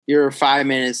you're 5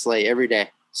 minutes late every day.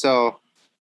 So,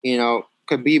 you know,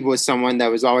 Khabib was someone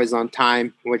that was always on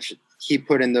time, which he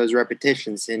put in those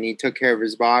repetitions and he took care of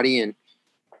his body. And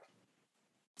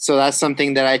so that's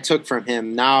something that I took from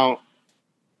him. Now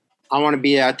I want to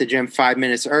be at the gym 5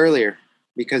 minutes earlier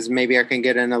because maybe I can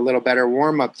get in a little better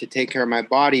warm up to take care of my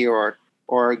body or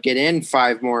get in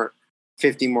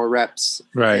 50 more reps.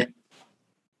 Right. And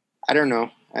I don't know.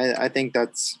 I think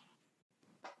that's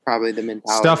probably the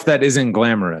mentality. Stuff that isn't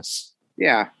glamorous.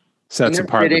 Yeah. Sets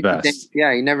apart the best.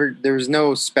 Yeah. There was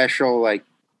no special, like,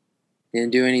 he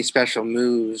didn't do any special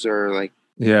moves or like,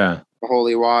 the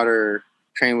holy water,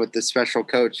 train with the special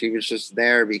coach. He was just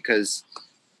there because,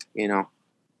 you know,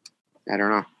 I don't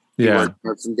know. He worked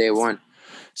hard from day one.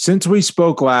 Since we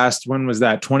spoke last, when was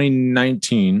that?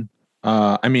 2019.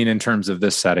 I mean, in terms of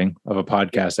this setting of a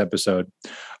podcast episode,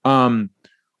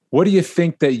 what do you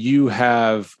think that you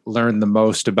have learned the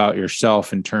most about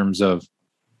yourself in terms of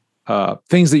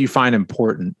things that you find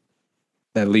important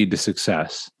that lead to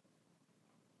success?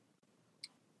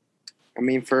 I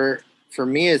mean, for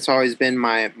me, it's always been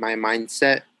my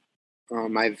mindset.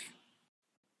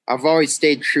 I've always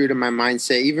stayed true to my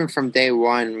mindset, even from day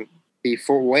one,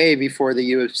 way before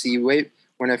the UFC.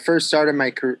 When I first started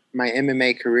my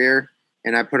MMA career,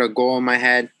 and I put a goal in my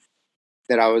head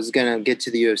that I was gonna get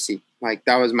to the UFC. Like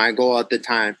that was my goal at the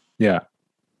time. Yeah.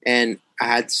 And I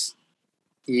had,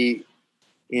 you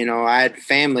know, I had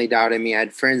family doubting me. I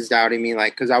had friends doubting me,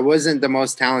 like, because I wasn't the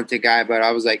most talented guy, but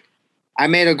I was like, I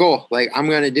made a goal. Like I'm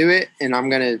gonna do it, and I'm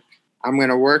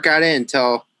gonna work at it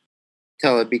until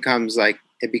it becomes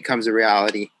a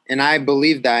reality. And I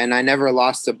believe that, and I never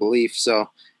lost the belief.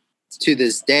 So to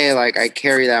this day, like I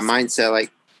carry that mindset.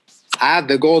 Like I have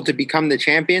the goal to become the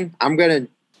champion. I'm gonna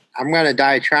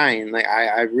die trying. Like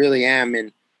I really am,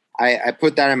 and I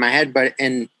put that in my head.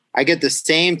 And I get the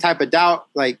same type of doubt.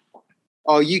 Like,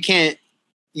 oh,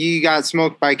 you got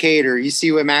smoked by Cater. You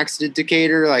see what Max did to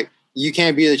Cater. Like you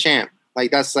can't be the champ.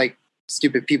 Like that's like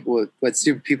stupid people. What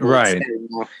stupid people right? Would say, you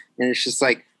know? And it's just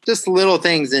like just little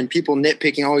things, and people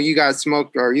nitpicking. Oh, you got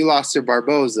smoked, or you lost to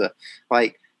Barboza.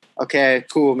 Like, okay,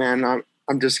 cool, man.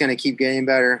 I'm just gonna keep getting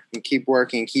better and keep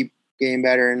working, keep getting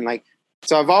better, and like.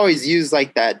 So I've always used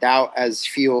like that doubt as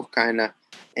fuel, kind of,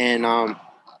 and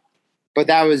but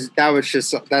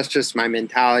that's just my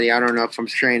mentality. I don't know if I'm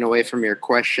straying away from your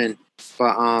question,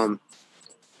 but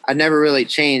I never really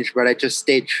changed, but I just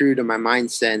stayed true to my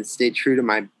mindset and stayed true to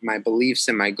my beliefs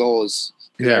and my goals.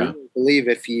 Yeah, I really believe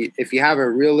if you have a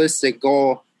realistic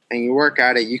goal and you work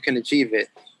at it, you can achieve it.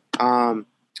 And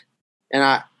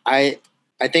I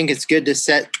think it's good to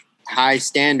set high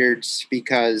standards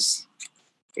because.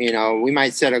 You know, we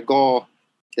might set a goal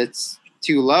that's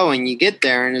too low and you get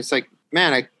there and it's like,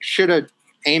 man, I should have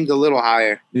aimed a little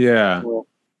higher. Yeah. So,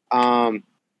 I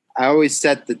always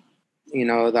set the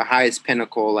highest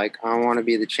pinnacle. Like I want to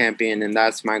be the champion and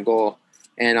that's my goal.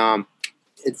 And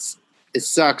it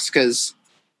sucks because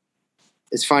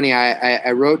it's funny.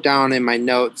 I wrote down in my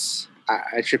notes,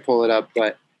 I should pull it up,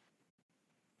 but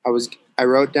I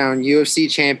wrote down UFC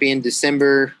champion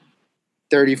December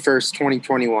 31st,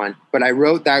 2021. But I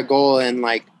wrote that goal in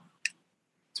like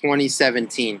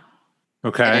 2017.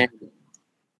 Okay. And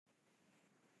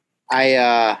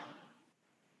I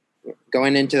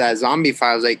going into that zombie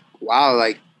fight, I was like, wow,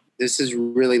 like this is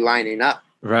really lining up.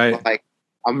 Right. Like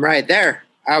I'm right there.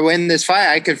 I win this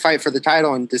fight, I could fight for the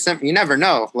title in December. You never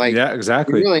know. Like yeah,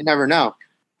 exactly. You really never know.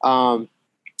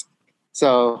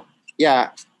 So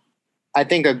yeah, I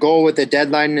think a goal with a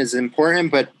deadline is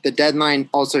important, but the deadline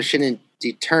also shouldn't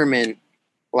determine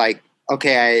like,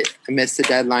 okay, I missed the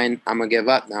deadline, I'm gonna give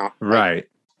up now. Right. Like,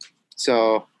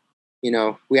 so, you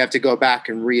know, we have to go back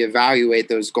and reevaluate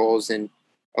those goals and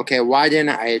okay, why didn't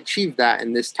I achieve that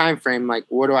in this time frame? Like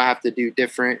what do I have to do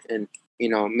different and, you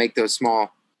know, make those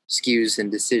small skews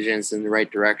and decisions in the right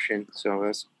direction. So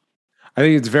I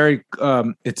think it's very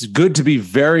it's good to be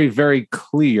very, very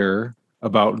clear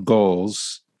about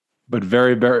goals, but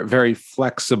very, very, very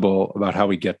flexible about how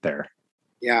we get there.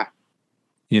 Yeah.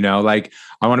 You know, like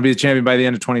I want to be the champion by the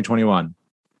end of 2021.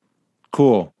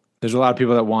 Cool. There's a lot of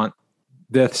people that want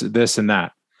this and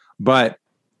that, but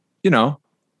you know,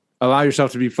 allow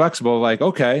yourself to be flexible. Like,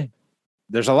 okay,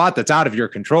 there's a lot that's out of your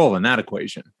control in that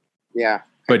equation. Yeah.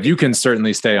 But you can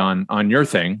certainly stay on your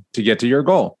thing to get to your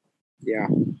goal. Yeah.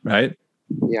 Right.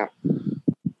 Yeah.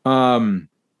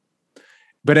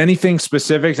 But anything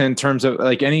specific in terms of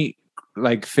like any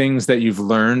like things that you've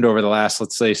learned over the last,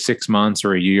 let's say 6 months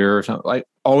or a year or something, like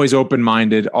always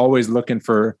open-minded, always looking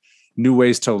for new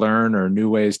ways to learn or new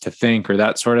ways to think or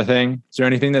that sort of thing. Is there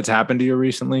anything that's happened to you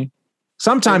recently?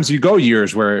 Sometimes you go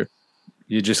years where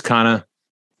you just kind of,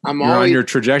 you're on your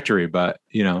trajectory, but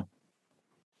you know.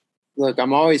 Look,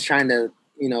 I'm always trying to,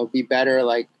 you know, be better.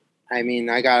 Like, I mean,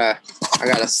 I got a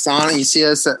sauna. You see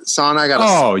this sauna? I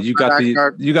got you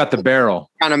got the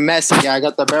barrel. Kind of messy. Yeah, I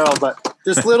got the barrel, but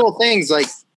just little things like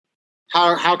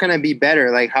how can I be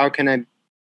better? Like, how can I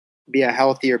be a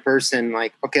healthier person?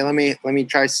 Like, okay, let me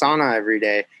try sauna every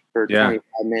day for 25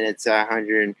 minutes at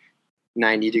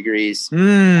 190 degrees.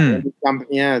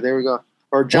 Yeah, there we go.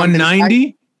 Or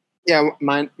 190? Yeah,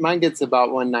 mine gets about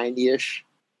 190-ish.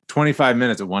 25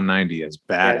 minutes at 190 is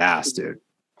badass, dude.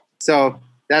 So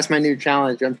that's my new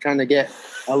challenge. I'm trying to get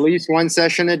at least one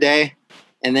session a day,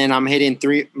 and then I'm hitting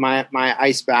 3. My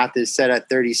ice bath is set at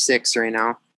 36 right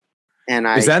now, and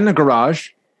is that in the garage?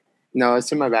 No,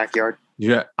 it's in my backyard.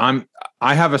 Yeah, I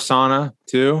have a sauna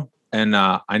too, and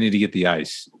I need to get the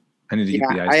ice. I need to get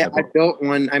the ice. I built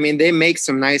one. I mean, they make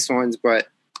some nice ones, but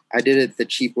I did it the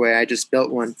cheap way. I just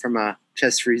built one from a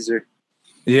chest freezer.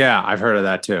 Yeah, I've heard of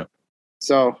that too.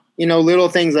 So, you know, little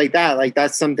things like that, like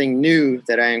that's something new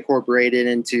that I incorporated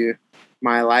into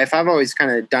my life. I've always kind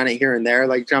of done it here and there,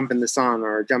 like jump in the sauna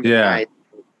or jump in the ice.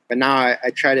 But now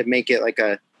I try to make it like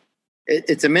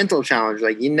it's a mental challenge.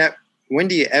 Like when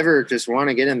do you ever just want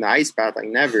to get in the ice bath? Like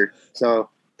never. So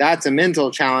that's a mental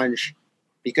challenge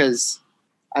because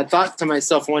I thought to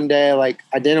myself one day, like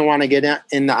I didn't want to get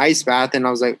in the ice bath. And I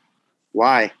was like,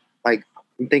 why? Like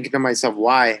I'm thinking to myself,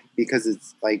 why? Because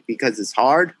it's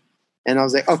hard. And I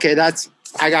was like, okay,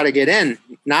 I got to get in.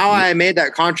 Now I made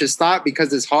that conscious thought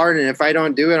because it's hard. And if I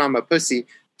don't do it, I'm a pussy.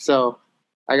 So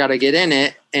I got to get in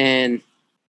it. And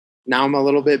now I'm a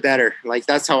little bit better. Like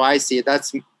that's how I see it.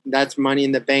 That's money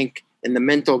in the bank, in the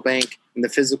mental bank, in the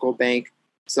physical bank.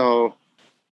 So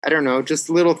I don't know, just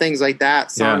little things like that.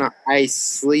 Sauna, ice,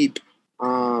 sleep.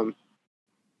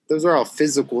 Those are all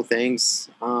physical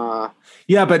things.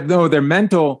 Yeah, but no, they're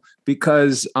mental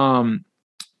because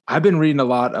I've been reading a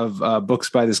lot of books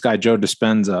by this guy, Joe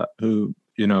Dispenza, who,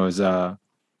 you know, is a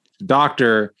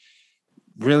doctor,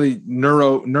 really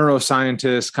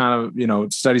neuroscientist, kind of, you know,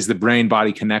 studies the brain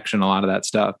body connection, a lot of that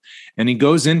stuff. And he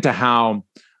goes into how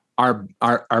our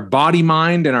body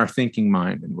mind and our thinking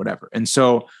mind and whatever. And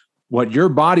so what your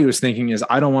body was thinking is,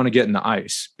 I don't want to get in the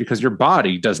ice, because your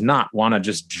body does not want to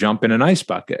just jump in an ice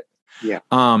bucket. Yeah.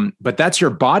 But that's your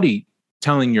body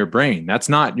telling your brain. That's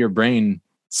not your brain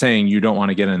saying you don't want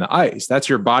to get in the ice. That's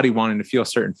your body wanting to feel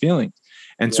certain feelings.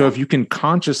 And so if you can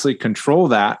consciously control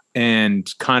that and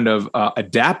kind of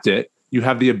adapt it, you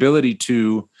have the ability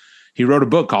to, he wrote a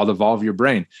book called Evolve Your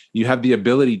Brain. You have the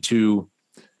ability to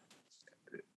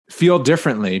feel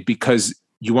differently because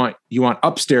you want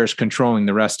upstairs controlling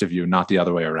the rest of you, not the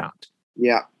other way around.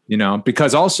 Yeah. You know,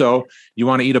 because also you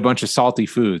want to eat a bunch of salty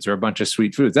foods or a bunch of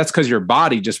sweet foods. That's because your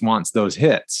body just wants those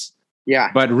hits.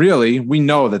 Yeah. But really, we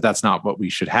know that that's not what we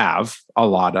should have a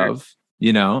lot of,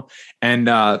 you know? And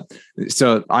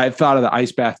so I thought of the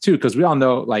ice bath too, because we all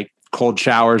know like cold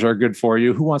showers are good for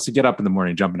you. Who wants to get up in the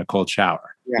morning and jump in a cold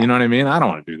shower? Yeah. You know what I mean? I don't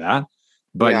want to do that.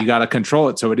 But you got to control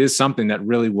it. So it is something that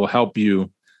really will help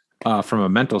you from a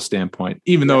mental standpoint,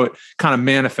 even though it kind of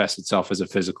manifests itself as a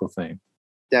physical thing.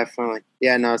 Definitely.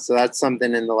 Yeah, no. So that's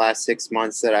something in the last 6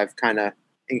 months that I've kind of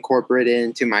incorporated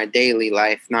into my daily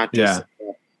life, not just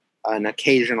an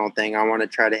occasional thing. I want to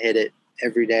try to hit it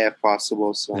every day if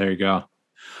possible. So there you go.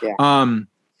 Yeah.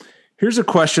 Here's a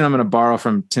question I'm going to borrow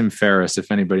from Tim Ferriss.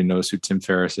 If anybody knows who Tim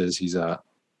Ferriss is, he's an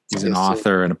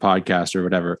author and a podcaster or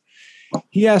whatever.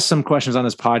 He asked some questions on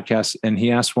this podcast, and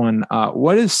he asked one,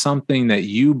 what is something that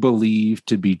you believe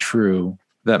to be true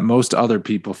that most other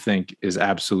people think is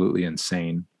absolutely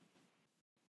insane?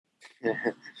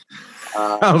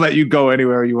 I'll let you go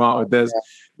anywhere you want with this.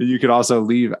 Yeah. You could also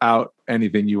leave out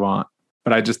anything you want.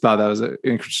 But I just thought that was an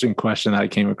interesting question that I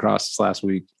came across this last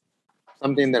week.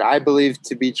 Something that I believe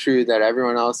to be true that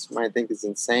everyone else might think is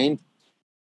insane.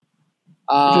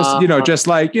 Just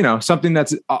like, something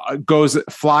that's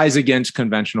flies against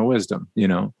conventional wisdom,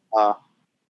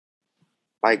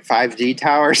 Like 5G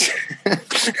towers.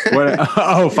 What?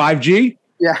 Oh, 5G?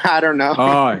 Yeah, I don't know.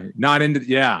 Oh, not into.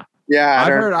 Yeah, Yeah,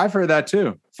 I've heard that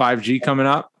too. 5G coming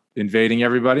up, invading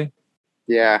everybody.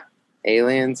 Yeah,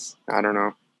 aliens. I don't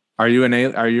know. Are you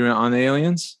on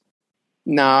aliens?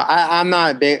 No, I'm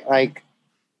not big. Like,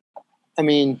 I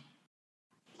mean,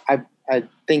 I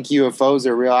think UFOs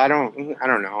are real. I don't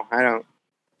know.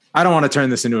 I don't want to turn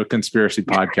this into a conspiracy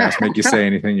podcast, make you say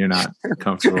anything you're not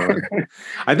comfortable with.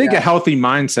 I think a healthy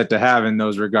mindset to have in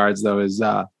those regards, though, is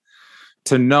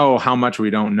to know how much we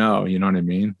don't know. You know what I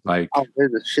mean? Like, oh,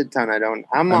 there's a shit ton I don't.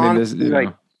 I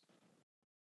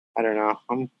don't know.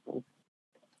 I'm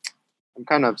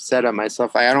kind of upset at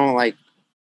myself. I don't like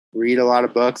read a lot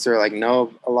of books or like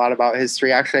know a lot about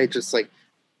history. Actually, I just like,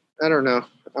 I don't know.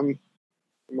 I'm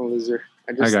a loser.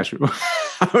 I got you.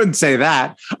 I wouldn't say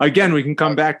that. Again, we can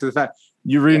come back to the fact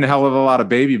you're reading a hell of a lot of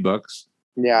baby books.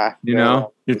 Yeah. You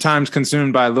know, your time's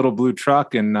consumed by a little blue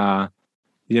truck and,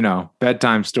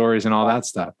 bedtime stories and all that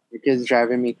stuff. The kids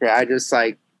driving me crazy. I just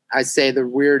like, I say the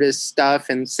weirdest stuff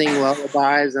and sing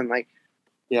lullabies and like,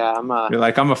 yeah, you're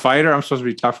like, I'm a fighter. I'm supposed to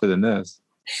be tougher than this.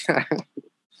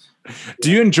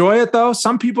 Do you enjoy it though?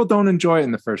 Some people don't enjoy it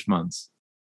in the first months.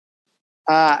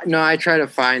 No, I try to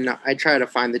find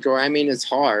the joy. I mean, it's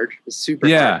hard. It's super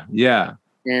hard. Yeah.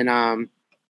 And,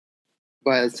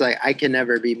 but it's like, I can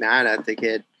never be mad at the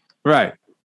kid. Right.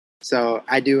 So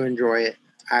I do enjoy it.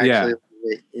 I actually love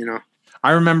it, you know.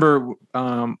 I remember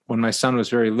when my son was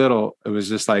very little, it was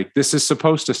just like, this is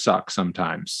supposed to suck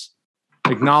sometimes.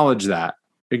 Acknowledge that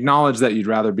you'd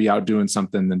rather be out doing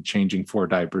something than changing 4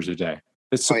 diapers a day.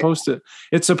 It's supposed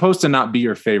to not be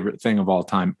your favorite thing of all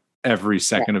time every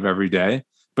second of every day,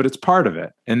 but it's part of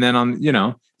it. And then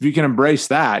if you can embrace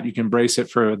that, you can embrace it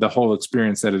for the whole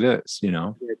experience that it is, you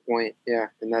know? Good point. Yeah.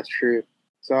 And that's true.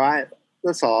 So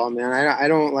that's all, man. I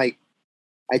don't like,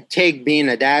 I take being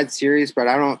a dad serious, but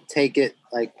I don't take it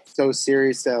like so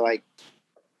serious that like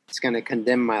it's going to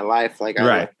condemn my life. Like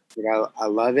I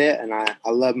love it. And I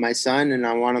love my son and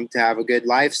I want him to have a good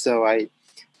life. So I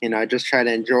just try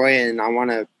to enjoy it. And I want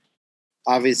to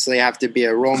obviously have to be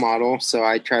a role model. So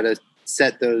I try to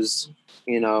set those,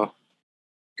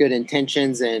 good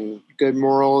intentions and good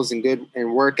morals and good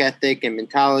and work ethic and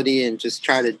mentality and just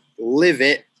try to live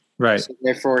it. Right. So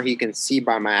therefore he can see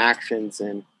by my actions,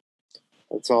 and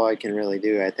that's all I can really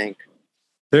do, I think.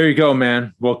 There you go,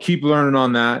 man. Well, keep learning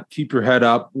on that. Keep your head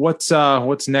up. What's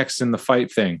next in the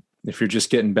fight thing? If you're just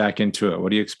getting back into it, what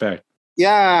do you expect?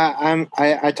 Yeah,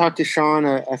 I talked to Sean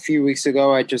a few weeks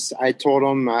ago. I told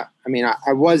him, I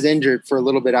was injured for a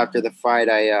little bit after the fight.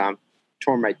 I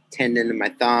tore my tendon in my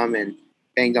thumb and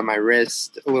banged on my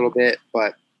wrist a little bit,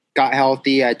 but got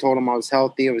healthy. I told him I was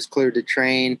healthy. I was cleared to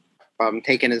train. I'm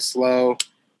taking it slow.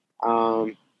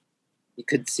 You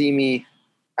could see me.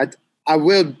 I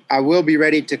will be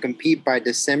ready to compete by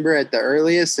December at the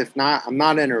earliest. If not, I'm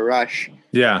not in a rush.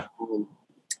 Yeah.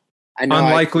 I know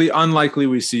unlikely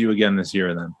we see you again this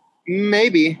year then.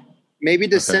 Maybe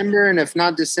December. Okay. And if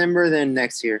not December, then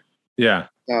next year. Yeah.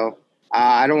 So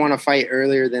I don't want to fight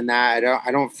earlier than that.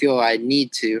 I don't feel I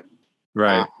need to.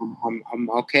 Right. I'm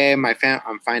okay.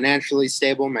 I'm financially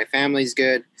stable. My family's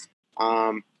good.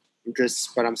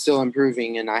 But I'm still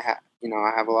improving, and I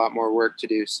have a lot more work to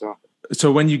do.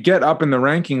 So when you get up in the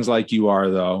rankings like you are,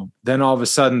 though, then all of a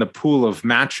sudden the pool of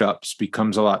matchups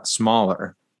becomes a lot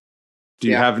smaller. Do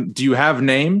you have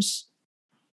names?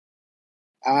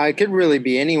 It could really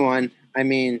be anyone. I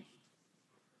mean,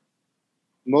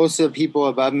 most of the people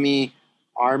above me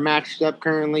are matched up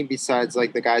currently, besides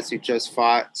like the guys who just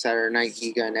fought Saturday night,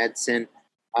 Giga and Edson.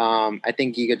 I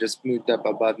think Giga just moved up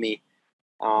above me.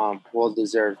 Well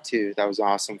deserved too. That was an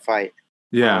awesome fight.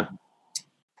 Yeah.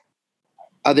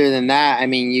 Other than that, I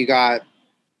mean, you got,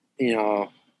 a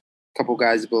couple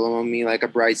guys below me, like a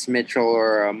Bryce Mitchell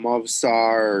or a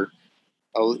Movsar.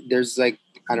 There's like,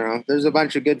 I don't know. There's a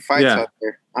bunch of good fights out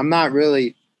there. I'm not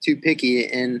really too picky.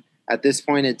 And at this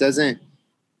point, it doesn't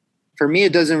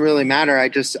really matter.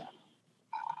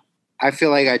 I feel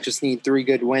like I just need 3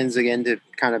 good wins again to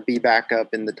kind of be back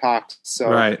up in the talks.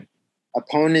 So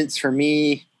opponents for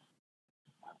me,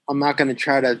 I'm not going to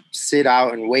try to sit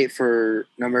out and wait for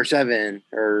number 7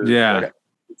 or whatever.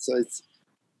 So it's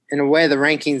in a way, the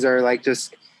rankings are like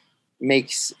just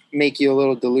make you a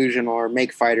little delusional or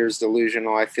make fighters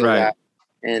delusional. I feel that.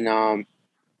 And I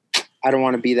don't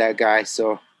want to be that guy.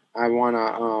 So I want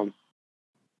to,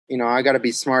 I got to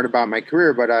be smart about my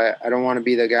career, but I don't want to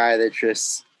be the guy that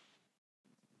just,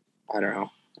 I don't know.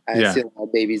 I see a lot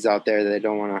of babies out there that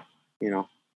don't want to,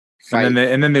 fight. And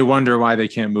then they wonder why they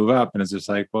can't move up. And it's just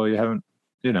like, well, you haven't,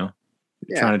 trying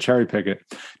to cherry pick it.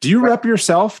 Do you rep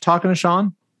yourself talking to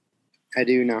Sean? I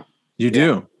do know. You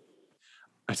do.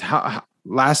 I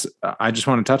just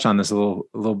want to touch on this a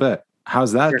little bit.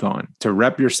 How's that going? To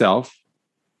rep yourself?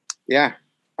 Yeah.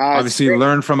 Obviously, you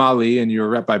learned from Ali, and you were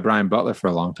repped by Brian Butler for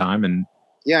a long time. And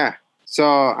yeah. So,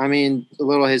 I mean, a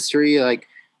little history. Like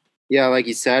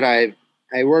you said,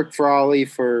 I worked for Ali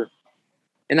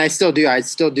and I still do. I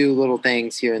still do little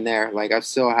things here and there. Like I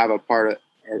still have a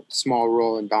small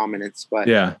role in dominance, but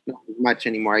not much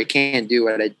anymore. I can't do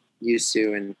what I used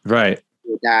to, and right.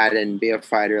 Be a dad and be a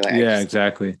fighter. Like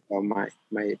exactly. So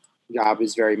my job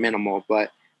is very minimal,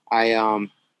 but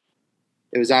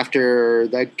it was after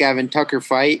the Gavin Tucker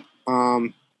fight.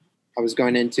 I was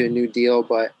going into a new deal,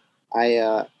 but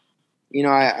I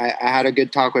had a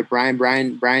good talk with Brian.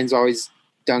 Brian's always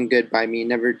done good by me,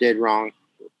 never did wrong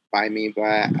by me,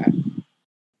 but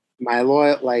I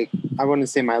wouldn't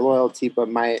say my loyalty, but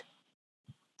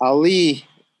Ali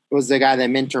was the guy that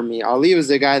mentored me. Ali was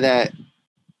the guy that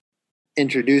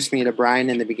introduced me to Brian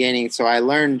in the beginning. So I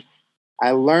learned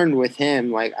with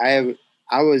him. Like I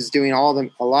was doing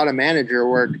a lot of manager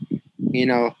work,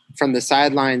 from the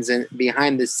sidelines and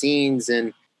behind the scenes,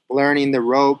 and learning the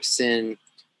ropes and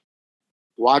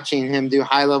watching him do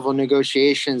high-level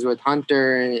negotiations with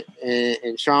Hunter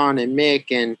and Sean and Mick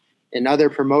and other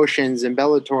promotions and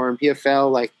Bellator and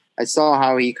PFL. Like I saw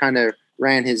how he kind of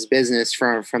ran his business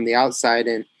from the outside.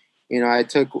 And,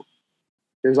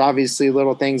 there's obviously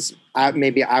little things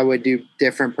maybe I would do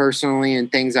different personally,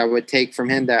 and things I would take from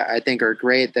him that I think are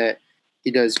great, that he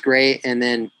does great. And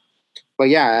then, but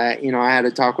yeah, I had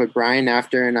a talk with Brian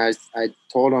after, and I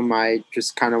told him I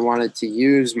just kind of wanted to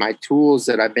use my tools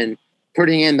that I've been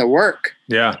putting in the work.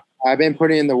 Yeah. I've been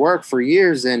putting in the work for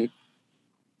years. And,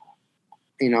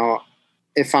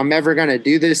 if I'm ever going to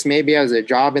do this, maybe as a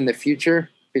job in the future,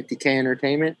 50K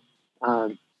Entertainment.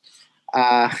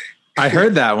 I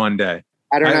heard that one day.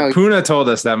 I don't know. Puna told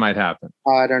us that might happen.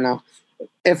 I don't know.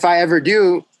 If I ever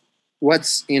do,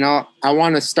 I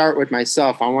want to start with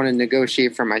myself. I want to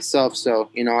negotiate for myself. So,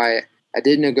 I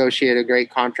did negotiate a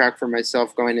great contract for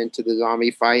myself going into the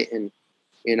Zombie fight. And,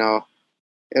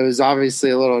 it was obviously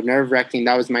a little nerve-wracking.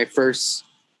 That was my first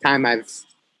time I've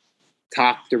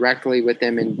talked directly with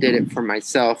him and did it for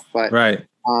myself. But right.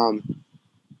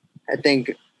 I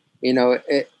think,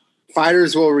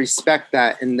 fighters will respect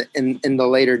that in the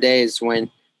later days when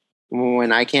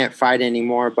I can't fight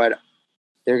anymore, but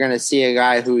they're going to see a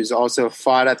guy who's also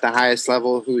fought at the highest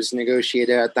level, who's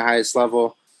negotiated at the highest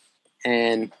level.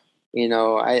 And,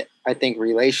 I think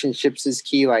relationships is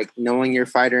key, like knowing your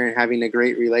fighter and having a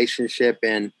great relationship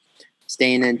and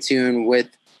staying in tune with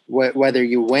whether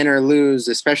you win or lose,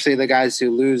 especially the guys who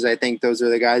lose. I think those are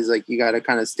the guys like you got to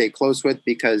kind of stay close with,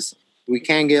 because we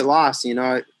can get lost.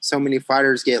 So many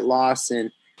fighters get lost,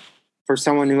 and for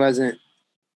someone who hasn't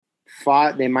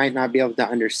fought, they might not be able to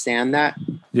understand that.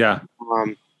 Yeah.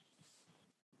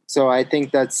 So I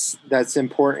think that's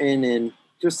important, and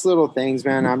just little things,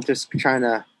 man. I'm just trying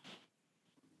to,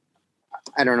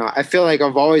 I don't know. I feel like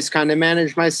I've always kind of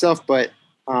managed myself, but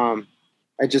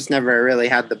I just never really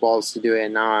had the balls to do it.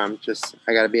 And now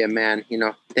I got to be a man.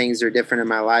 Things are different in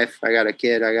my life. I got a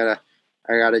kid. I got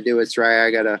to do what's right.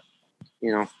 I got to,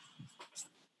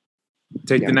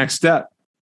 take the next step.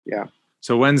 Yeah.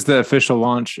 So when's the official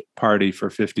launch party for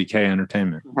 50K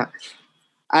Entertainment?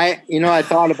 I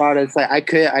thought about it. It's like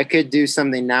I could do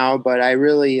something now, but I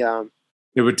really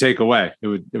it would take away. It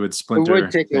would splinter. It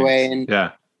would take away, and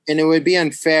and it would be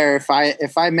unfair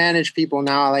if I manage people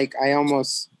now. Like I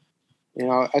almost,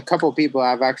 a couple people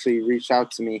have actually reached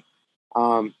out to me.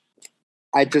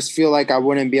 I just feel like I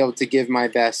wouldn't be able to give my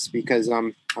best because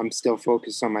I'm still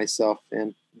focused on myself,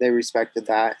 and they respected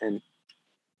that. And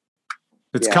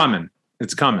it's coming.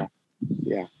 It's coming.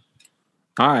 Yeah.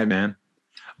 All right, man.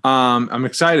 I'm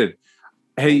excited.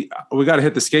 Hey, we got to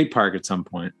hit the skate park at some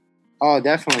point. Oh,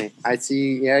 definitely. I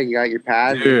see. Yeah, you got your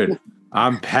pad. Dude,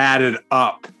 I'm padded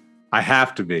up. I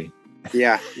have to be.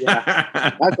 Yeah.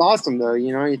 That's awesome, though.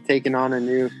 You're taking on a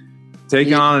new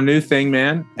thing,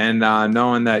 man. And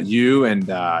knowing that you and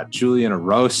Julian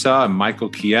Arosa and Michael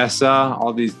Chiesa,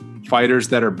 all these fighters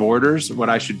that are boarders, what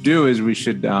I should do is we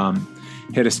should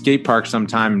hit a skate park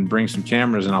sometime and bring some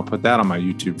cameras, and I'll put that on my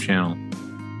YouTube channel.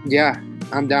 Yeah,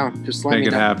 I'm down. Just let me know.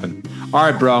 Make it happen. All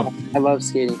right, bro. I love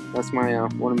skating. That's my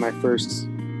one of my first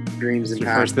dreams and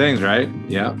first things, right?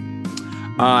 Yeah.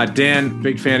 Dan,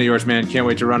 big fan of yours, man. Can't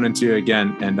wait to run into you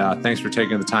again. And thanks for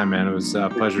taking the time, man. It was a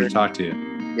pleasure to talk to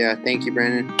you. Yeah, thank you,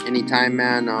 Brandon. Anytime,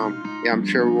 man. I'm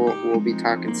sure we'll be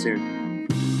talking soon.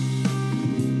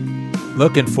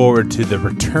 Looking forward to the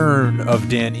return of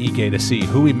Dan Ige to see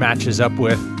who he matches up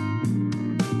with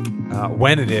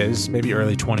when it is, maybe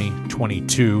early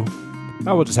 2022.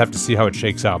 I will just have to see how it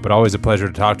shakes out, but always a pleasure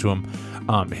to talk to him.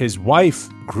 His wife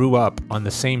grew up on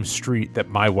the same street that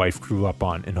my wife grew up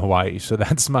on in Hawaii. So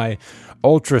that's my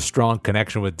ultra strong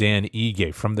connection with Dan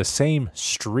Ige from the same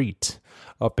street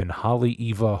up in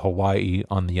Haleiwa, Hawaii,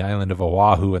 on the island of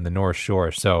Oahu in the North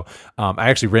Shore. So I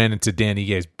actually ran into Dan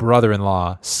Ige's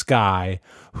brother-in-law, Sky,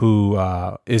 who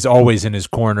is always in his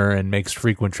corner and makes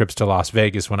frequent trips to Las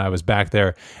Vegas when I was back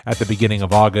there at the beginning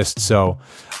of August. So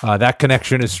that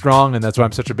connection is strong, and that's why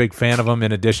I'm such a big fan of him,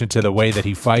 in addition to the way that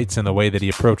he fights and the way that he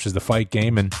approaches the fight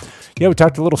game. And yeah, we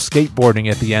talked a little skateboarding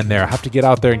at the end there. I have to get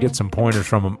out there and get some pointers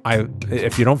from him.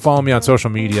 If you don't follow me on social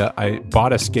media, I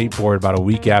bought a skateboard about a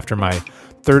week after my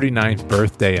 39th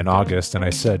birthday in August, and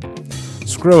I said,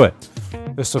 screw it.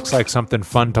 This looks like something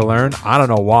fun to learn. I don't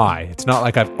know why. It's not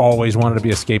like I've always wanted to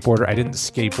be a skateboarder. I didn't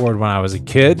skateboard when I was a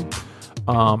kid,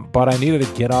 but I needed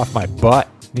to get off my butt.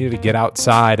 Needed to get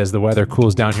outside as the weather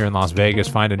cools down here in Las Vegas,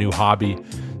 find a new hobby,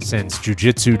 since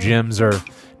jiu-jitsu gyms are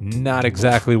not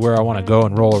exactly where I want to go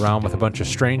and roll around with a bunch of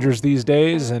strangers these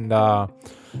days. And,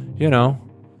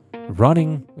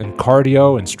 running and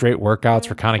cardio and straight workouts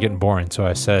were kind of getting boring. So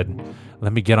I said,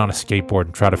 let me get on a skateboard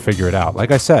and try to figure it out. Like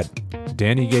I said,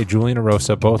 Dan Ige, Julian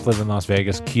Arosa both live in Las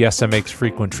Vegas. Chiesa makes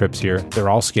frequent trips here. They're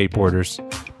all skateboarders.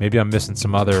 Maybe I'm missing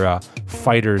some other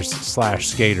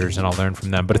fighters/skaters, and I'll learn from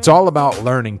them. But it's all about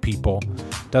learning, people.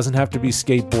 Doesn't have to be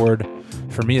skateboard.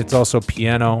 For me, it's also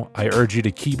piano. I urge you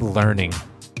to keep learning.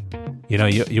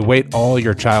 You wait all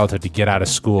your childhood to get out of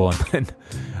school, and then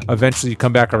eventually you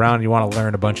come back around and you want to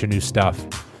learn a bunch of new stuff.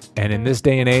 And in this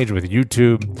day and age with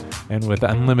YouTube and with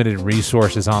unlimited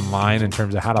resources online in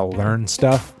terms of how to learn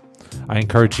stuff, I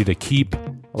encourage you to keep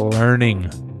learning.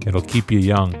 It'll keep you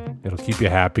young. It'll keep you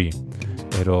happy.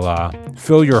 It'll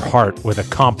fill your heart with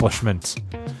accomplishment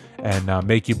and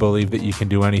make you believe that you can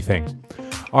do anything.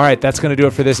 All right, that's going to do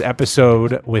it for this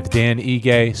episode with Dan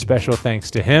Ige. Special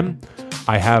thanks to him.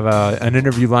 I have an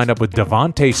interview lined up with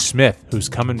Devontae Smith, who's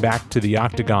coming back to the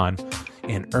Octagon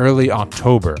in early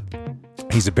October.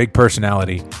 He's a big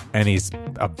personality, and he's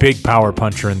a big power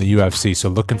puncher in the UFC. So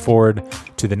looking forward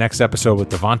to the next episode with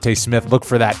Devontae Smith. Look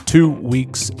for that 2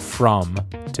 weeks from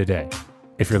today,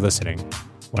 if you're listening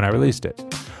when I released it.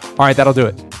 All right, that'll do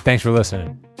it. Thanks for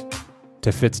listening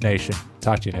to Fitz Nation.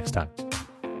 Talk to you next time.